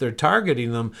course, they're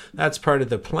targeting them. That's part of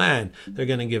the plan. They're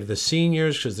going to give the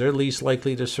seniors, because they're least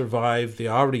likely to survive. The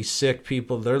already sick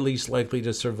people, they're least likely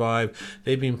to survive.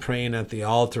 They've been praying at the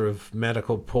altar of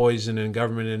medical poison and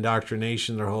government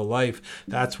indoctrination their whole life.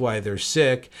 That's why they're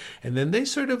sick. And then they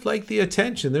sort of like the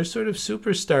attention. They're sort of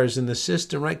superstars in the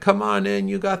system, right? Come on in,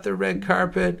 you got the red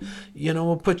carpet, you know,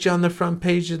 we'll put you on the front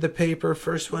page of the paper,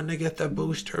 first one to get the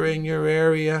booster in your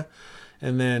area,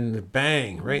 and then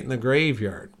bang, right in the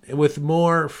graveyard, with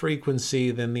more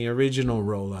frequency than the original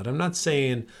rollout. I'm not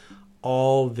saying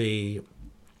all the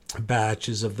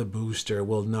batches of the booster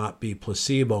will not be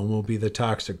placebo and will be the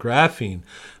toxic graphene,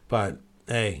 but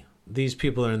hey, these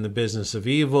people are in the business of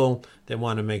evil. They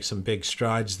want to make some big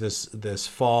strides this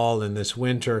fall and this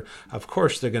winter. Of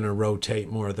course, they're going to rotate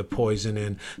more of the poison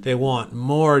in. They want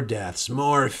more deaths,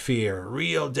 more fear,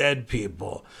 real dead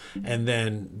people. And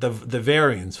then the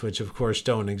variants, which of course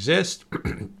don't exist.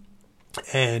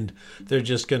 And they're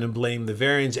just going to blame the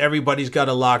variants. Everybody's got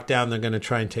a lockdown. They're going to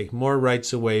try and take more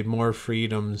rights away, more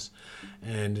freedoms.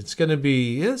 And it's going to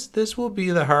be, this will be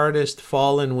the hardest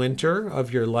fall and winter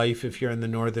of your life if you're in the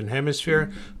Northern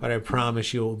Hemisphere. But I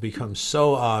promise you it will become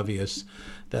so obvious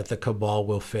that the cabal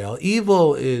will fail.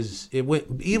 Evil's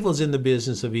in the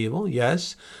business of evil,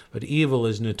 yes. But evil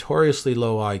is notoriously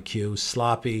low IQ,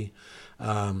 sloppy,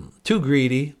 too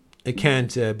greedy. It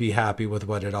can't be happy with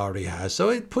what it already has. So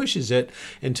it pushes it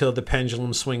until the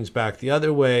pendulum swings back the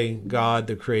other way. God,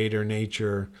 the creator,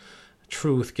 nature,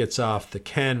 truth gets off the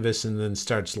canvas and then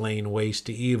starts laying waste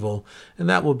to evil. And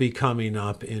that will be coming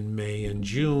up in May and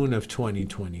June of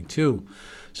 2022.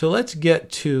 So let's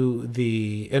get to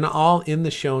and all in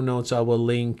the show notes, I will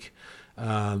link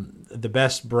the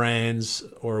best brands,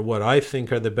 or what I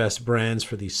think are the best brands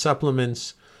for these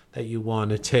supplements that you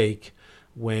want to take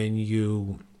when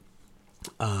you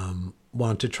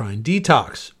want to try and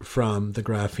detox from the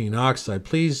graphene oxide.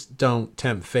 Please don't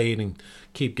tempt fate and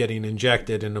keep getting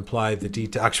injected and apply the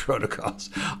detox protocols.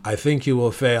 I think you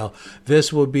will fail.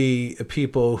 This will be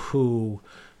people who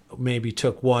maybe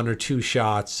took 1 or 2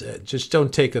 shots. Just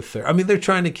don't take a third. I mean, they're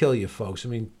trying to kill you, folks. I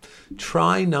mean,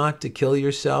 try not to kill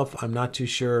yourself. I'm not too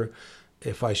sure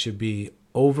if I should be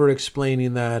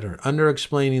over-explaining that or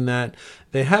under-explaining that.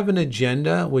 They have an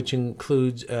agenda, which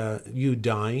includes you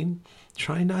dying.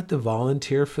 Try not to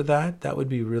volunteer for that. That would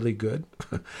be really good.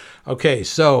 Okay,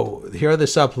 so here are the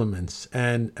supplements.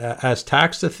 And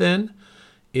astaxanthin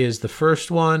is the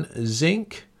first one.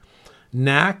 Zinc,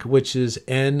 NAC, which is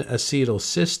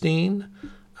N-acetylcysteine,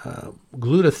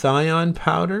 glutathione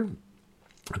powder,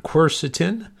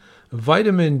 quercetin,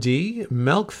 vitamin D,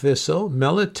 milk thistle,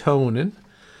 melatonin,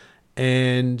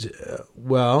 and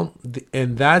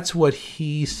and that's what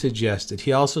he suggested.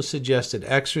 He also suggested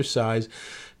exercise,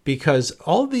 because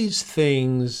all these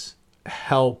things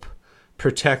help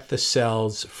protect the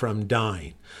cells from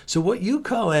dying. So what you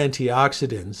call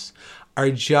antioxidants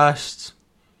are just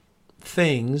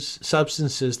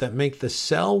substances that make the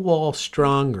cell wall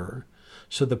stronger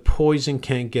so the poison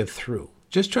can't get through.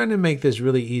 Just trying to make this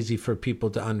really easy for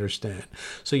people to understand.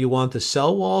 So you want the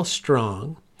cell wall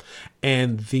strong,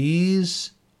 and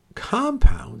these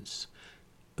compounds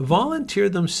volunteer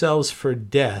themselves for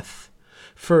death.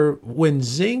 For when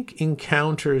zinc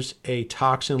encounters a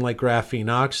toxin like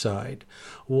graphene oxide,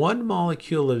 one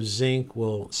molecule of zinc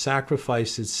will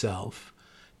sacrifice itself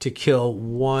to kill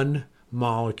one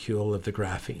molecule of the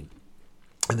graphene.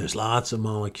 And there's lots of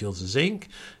molecules of zinc,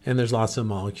 and there's lots of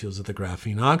molecules of the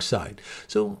graphene oxide.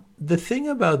 So the thing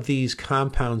about these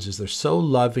compounds is they're so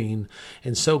loving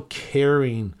and so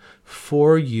caring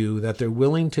for you that they're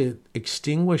willing to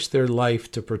extinguish their life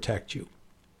to protect you.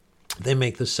 They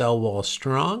make the cell wall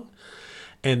strong,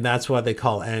 and that's why they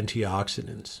call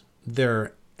antioxidants.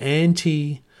 They're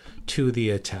anti to the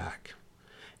attack.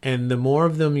 And the more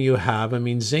of them you have,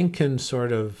 zinc can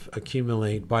sort of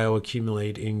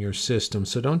bioaccumulate in your system,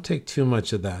 so don't take too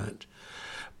much of that.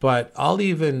 But I'll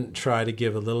even try to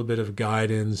give a little bit of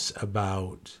guidance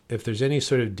about if there's any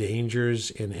sort of dangers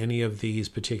in any of these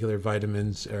particular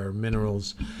vitamins or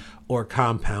minerals or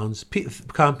compounds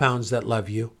that love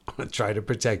you, try to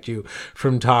protect you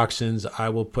from toxins. I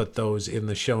will put those in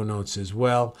the show notes as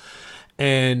well.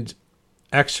 And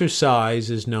exercise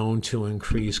is known to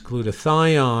increase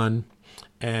glutathione,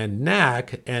 and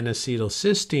NAC,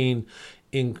 N-acetylcysteine,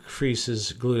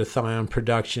 increases glutathione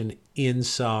production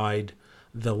inside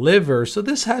the liver. So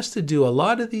this has to do, a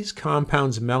lot of these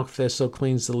compounds, milk thistle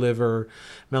cleans the liver,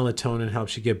 melatonin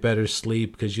helps you get better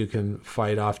sleep because you can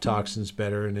fight off toxins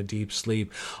better in a deep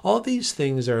sleep. All these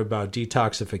things are about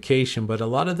detoxification, but a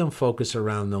lot of them focus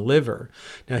around the liver.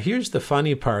 Now here's the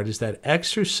funny part, is that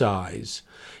exercise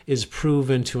is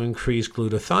proven to increase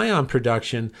glutathione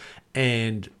production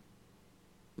and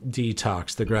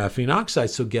detox the graphene oxide.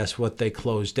 So guess what? They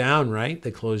closed down, right? They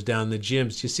closed down the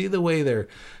gyms. You see the way they're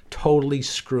totally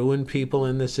screwing people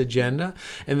in this agenda?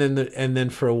 And then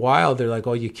for a while they're like,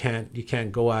 oh, you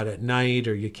can't go out at night,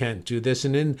 or you can't do this.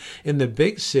 And in the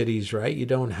big cities, right, you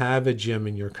don't have a gym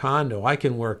in your condo. I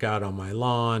can work out on my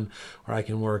lawn, or I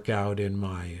can work out in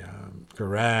my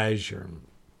garage or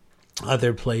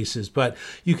other places, but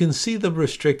you can see the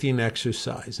restricting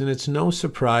exercise, and it's no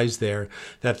surprise there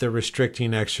that they're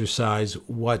restricting exercise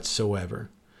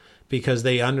whatsoever, because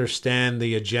they understand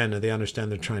the agenda. They understand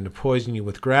they're trying to poison you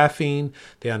with graphene.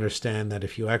 They understand that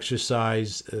if you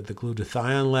exercise, the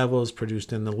glutathione levels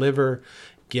produced in the liver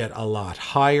get a lot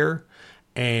higher,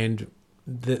 and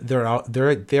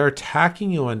they're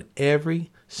attacking you on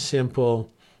every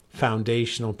simple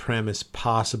foundational premise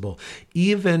possible,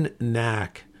 even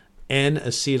NAC,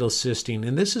 N-acetylcysteine.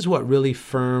 And this is what really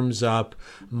firms up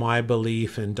my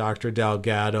belief in Dr.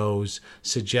 Delgado's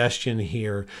suggestion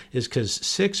here, is because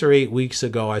 6 or 8 weeks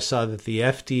ago, I saw that the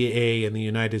FDA in the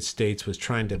United States was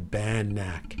trying to ban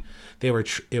NAC. The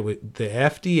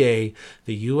FDA,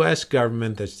 the U.S.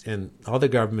 government, and all the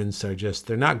governments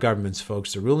they're not governments,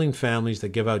 folks. They're ruling families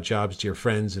that give out jobs to your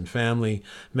friends and family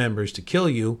members to kill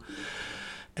you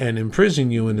and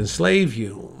imprison you and enslave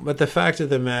you. But the fact of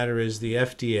the matter is the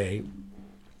FDA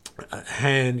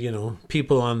and,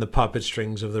 people on the puppet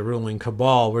strings of the ruling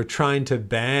cabal were trying to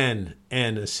ban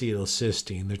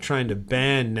N-acetylcysteine. They're trying to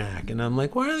ban NAC. And I'm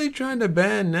like, why are they trying to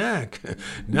ban NAC?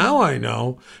 Now I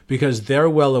know, because they're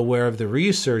well aware of the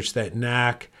research that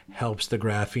NAC helps the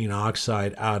graphene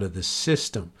oxide out of the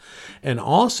system. And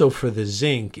also for the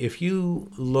zinc, if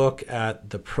you look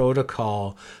at the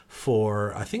protocol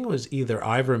for, I think it was either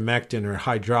ivermectin or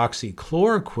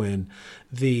hydroxychloroquine,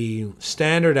 the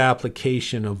standard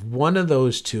application of one of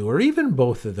those two, or even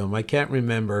both of them, I can't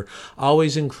remember,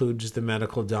 always includes the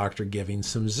medical doctor giving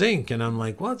some zinc. And I'm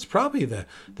like, well, it's probably the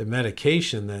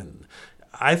medication then.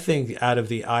 I think out of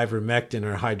the ivermectin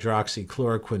or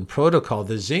hydroxychloroquine protocol,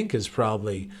 the zinc is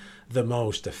probably the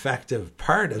most effective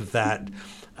part of that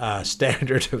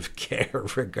standard of care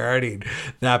regarding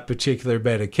that particular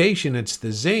medication. It's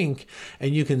the zinc,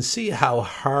 and you can see how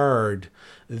hard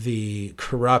the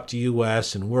corrupt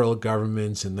U.S. and world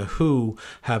governments and the WHO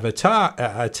have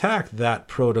attacked that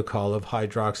protocol of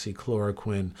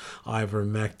hydroxychloroquine,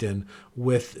 ivermectin,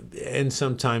 and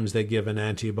sometimes they give an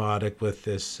antibiotic with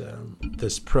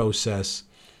this process,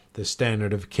 the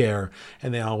standard of care,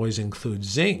 and they always include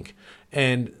zinc.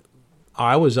 And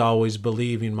I was always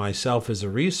believing myself as a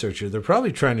researcher, they're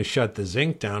probably trying to shut the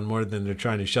zinc down more than they're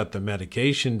trying to shut the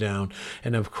medication down.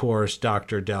 And of course,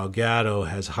 Dr. Delgado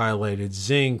has highlighted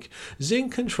zinc.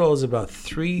 Zinc controls about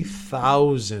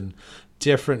 3,000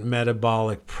 different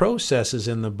metabolic processes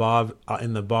in the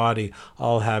body,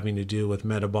 all having to do with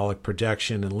metabolic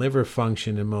protection and liver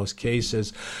function in most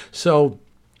cases. So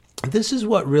this is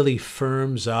what really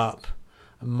firms up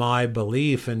my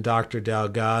belief in Dr.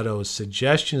 Delgado's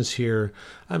suggestions here.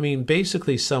 I mean,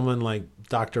 basically someone like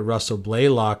Dr. Russell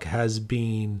Blaylock has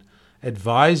been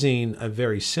advising a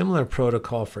very similar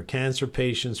protocol for cancer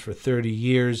patients for 30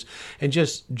 years, and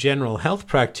just general health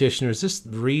practitioners. This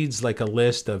reads like a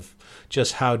list of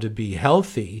just how to be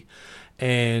healthy,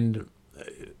 and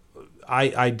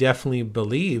I definitely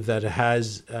believe that it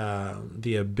has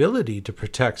the ability to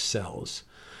protect cells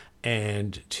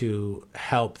and to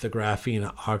help the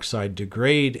graphene oxide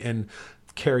degrade. And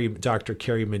Dr.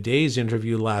 Carrie Maddei's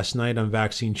interview last night on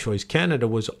Vaccine Choice Canada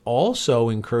was also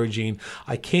encouraging.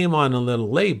 I came on a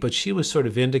little late, but she was sort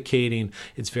of indicating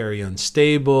it's very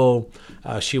unstable.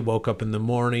 She woke up in the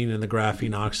morning and the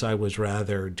graphene oxide was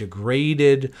rather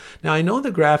degraded. Now, I know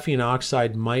the graphene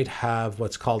oxide might have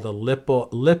what's called a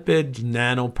lipid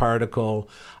nanoparticle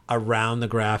around the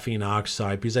graphene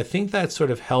oxide, because I think that sort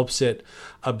of helps it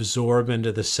absorb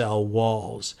into the cell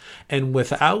walls. And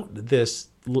without this,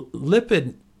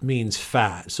 lipid means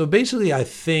fat. So basically, I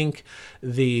think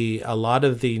a lot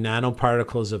of the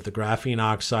nanoparticles of the graphene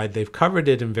oxide, they've covered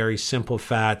it in very simple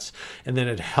fats, and then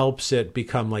it helps it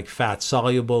become like fat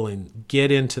soluble and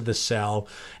get into the cell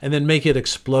and then make it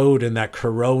explode in that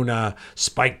corona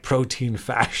spike protein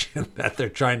fashion that they're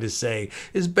trying to say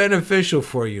is beneficial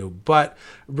for you. But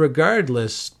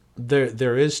regardless,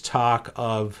 there is talk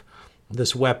of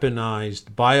this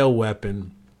weaponized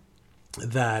bioweapon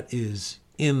that is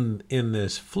in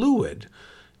this fluid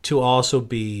to also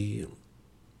be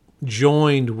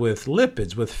joined with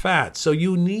lipids, with fats. So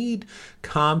you need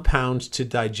compounds to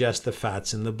digest the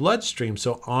fats in the bloodstream.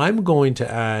 So I'm going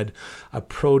to add a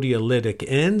proteolytic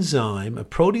enzyme. A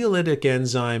proteolytic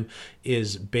enzyme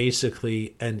is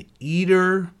basically an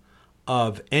eater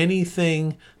of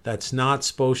anything that's not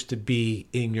supposed to be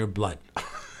in your blood.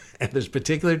 And there's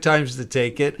particular times to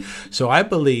take it. So I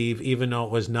believe, even though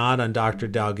it was not on Dr.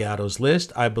 Delgado's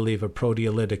list, I believe a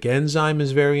proteolytic enzyme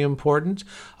is very important.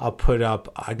 I'm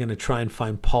going to try and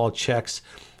find Paul Chek's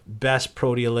best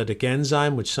proteolytic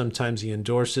enzyme, which sometimes he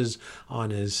endorses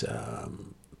on his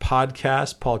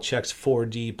podcast, Paul Chek's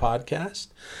 4D podcast.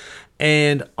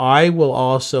 And I will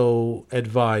also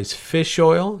advise fish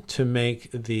oil to make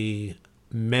the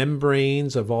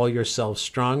membranes of all your cells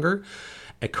stronger.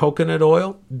 A coconut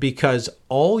oil, because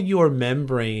all your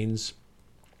membranes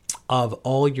of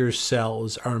all your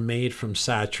cells are made from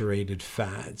saturated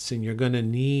fats, and you're going to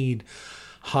need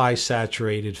high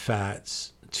saturated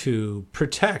fats to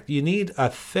protect. You need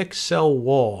a thick cell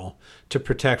wall to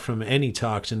protect from any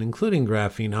toxin, including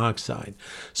graphene oxide.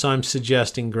 So I'm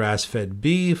suggesting grass-fed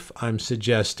beef. I'm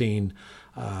suggesting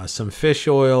some fish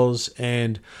oils,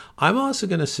 and I'm also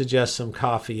going to suggest some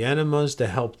coffee enemas to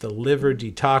help the liver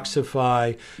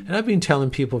detoxify. And I've been telling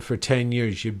people for 10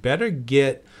 years, you better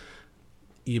get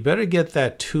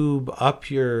that tube up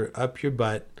your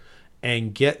butt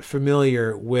and get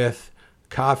familiar with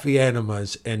coffee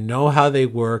enemas and know how they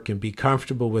work and be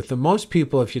comfortable with them. Most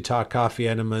people, if you talk coffee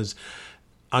enemas,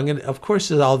 of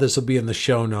course, all this will be in the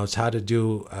show notes, how to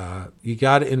do, you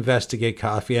got to investigate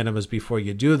coffee enemas before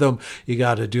you do them. You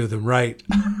got to do them right.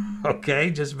 Okay?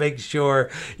 Just make sure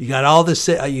you got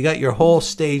you got your whole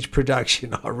stage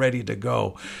production all ready to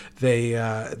go. They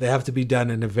have to be done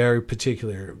in a very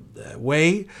particular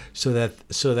way so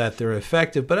that they're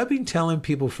effective. But I've been telling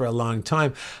people for a long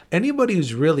time, anybody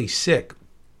who's really sick,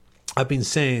 I've been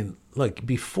saying, look,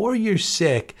 before you're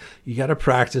sick, you got to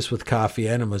practice with coffee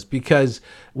enemas, because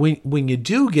when you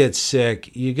do get sick,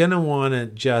 you're going to want to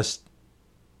just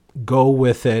go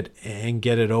with it and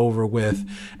get it over with.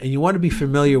 And you want to be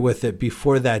familiar with it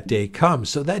before that day comes.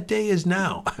 So that day is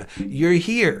now. You're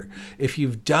here. If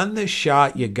you've done this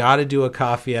shot, you got to do a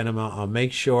coffee enema. I'll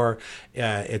make sure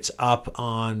it's up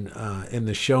on in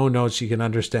the show notes. You can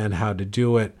understand how to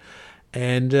do it.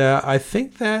 And I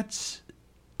think that's,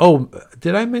 oh,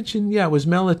 did I mention, yeah, it was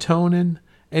melatonin.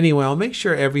 Anyway, I'll make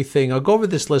sure everything, I'll go over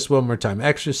this list one more time.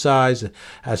 Exercise,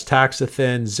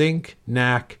 astaxanthin, zinc,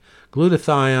 NAC,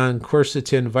 glutathione,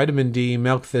 quercetin, vitamin D,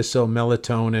 milk thistle,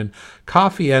 melatonin,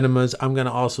 coffee enemas. I'm going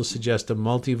to also suggest a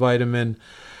multivitamin,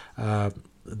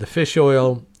 the fish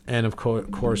oil, and of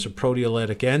course a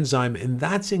proteolytic enzyme. And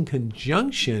that's in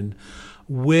conjunction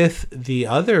with the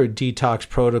other detox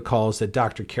protocols that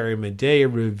Dr. Carrie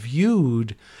Madej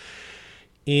reviewed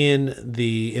in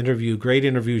the interview, great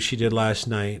interview she did last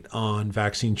night on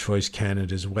Vaccine Choice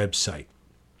Canada's website.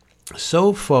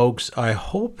 So, folks, I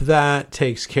hope that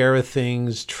takes care of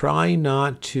things. Try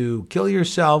not to kill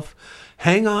yourself.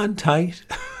 Hang on tight.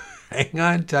 Hang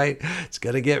on tight. It's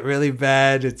going to get really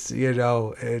bad. This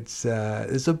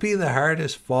will be the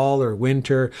hardest fall or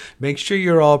winter. Make sure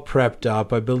you're all prepped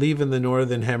up. I believe in the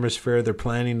Northern Hemisphere, they're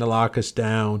planning to lock us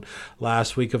down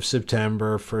last week of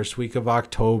September, first week of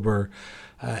October.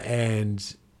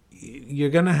 And you're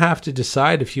going to have to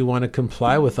decide if you want to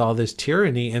comply with all this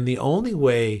tyranny. And the only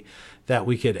way that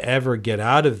we could ever get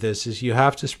out of this is you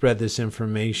have to spread this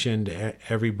information to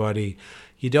everybody.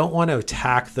 You don't want to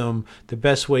attack them. The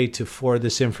best way to forward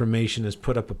this information is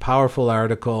put up a powerful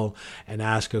article and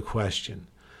ask a question.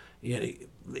 You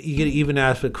can even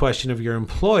ask a question of your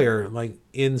employer. Like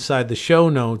inside the show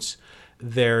notes,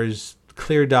 there's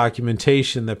clear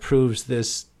documentation that proves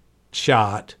this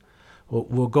shot.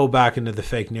 We'll go back into the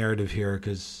fake narrative here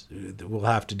because we'll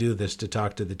have to do this to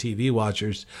talk to the TV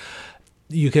watchers.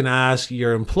 You can ask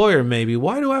your employer maybe,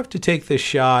 why do I have to take this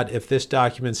shot if this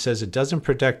document says it doesn't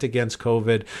protect against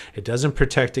COVID, it doesn't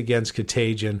protect against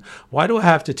contagion? Why do I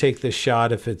have to take this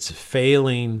shot if it's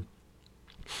failing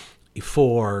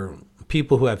for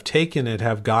people who have taken it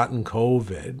have gotten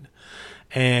COVID?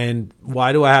 And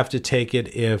why do I have to take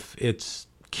it if it's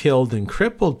killed and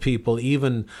crippled people,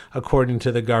 even according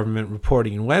to the government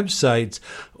reporting websites?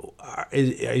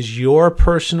 Is your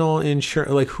personal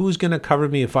insurance, like who's going to cover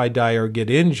me if I die or get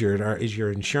injured? Is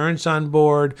your insurance on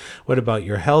board? What about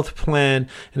your health plan?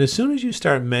 And as soon as you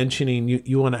start mentioning,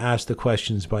 you want to ask the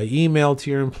questions by email to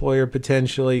your employer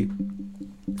potentially,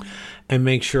 and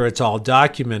make sure it's all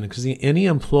documented, because any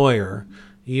employer,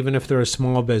 even if they're a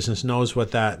small business, knows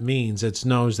what that means. It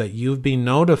knows that you've been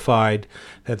notified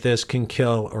that this can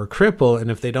kill or cripple, and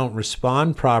if they don't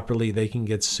respond properly, they can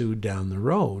get sued down the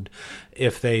road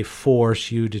if they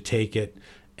force you to take it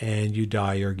and you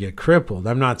die or get crippled.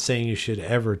 I'm not saying you should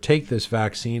ever take this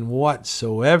vaccine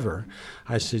whatsoever.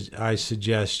 I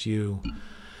suggest you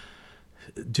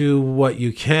do what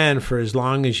you can for as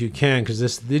long as you can,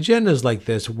 because the agenda is like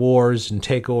this: wars and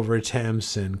takeover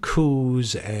attempts and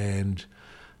coups and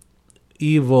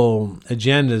evil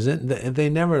agendas. They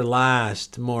never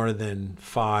last more than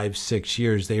 5-6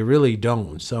 years. They really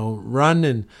don't. So run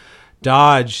and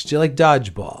dodge, like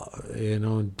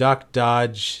dodgeball, duck,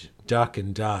 dodge, duck,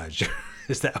 and dodge.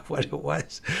 Is that what it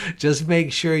was? Just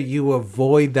make sure you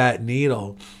avoid that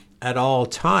needle at all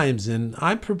times. And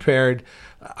I'm prepared.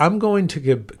 I'm going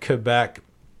to Quebec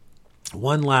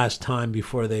one last time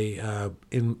before they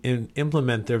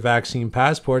implement their vaccine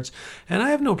passports, and I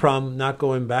have no problem not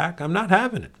going back. I'm not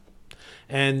having it.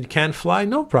 And can't fly?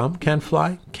 No problem. Can't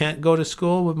fly. Can't go to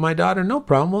school with my daughter? No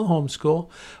problem. We'll homeschool.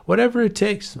 Whatever it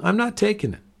takes. I'm not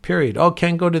taking it. Period. Oh,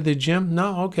 can't go to the gym?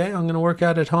 No. Okay, I'm going to work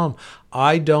out at home.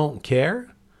 I don't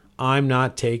care. I'm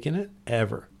not taking it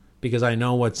ever, because I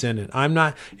know what's in it. I'm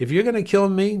not. If you're going to kill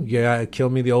me, you got to kill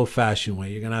me the old-fashioned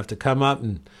way. You're going to have to come up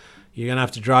and you're going to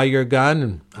have to draw your gun,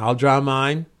 and I'll draw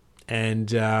mine, and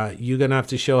you're going to have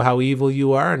to show how evil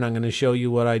you are, and I'm going to show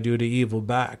you what I do to evil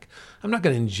back. I'm not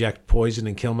going to inject poison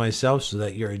and kill myself so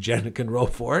that your agenda can roll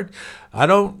forward. I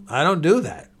don't do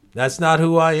that. That's not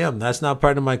who I am. That's not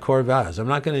part of my core values. I'm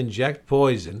not going to inject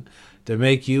poison to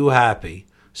make you happy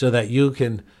so that you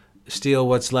can steal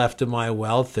what's left of my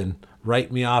wealth and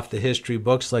write me off the history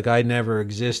books like I never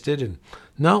existed. And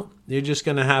no, you're just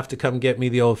going to have to come get me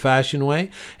the old-fashioned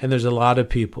way. And there's a lot of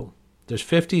people. There's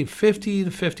 50 to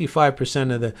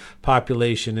 55% of the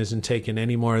population isn't taking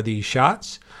any more of these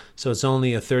shots. So it's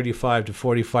only a 35 to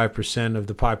 45% of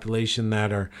the population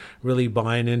that are really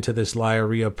buying into this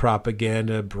liarrhea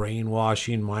propaganda,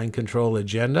 brainwashing, mind control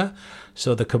agenda.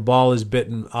 So the cabal is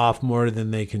bitten off more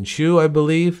than they can chew, I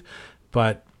believe.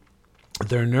 But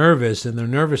they're nervous, and their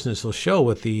nervousness will show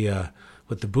with the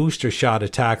booster shot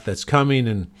attack that's coming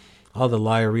and all the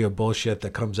liarrhea bullshit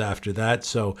that comes after that.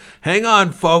 So hang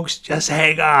on, folks. Just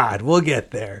hang on. We'll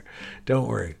get there. Don't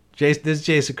worry. This is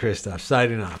Jason Christoff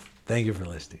signing off. Thank you for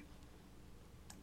listening.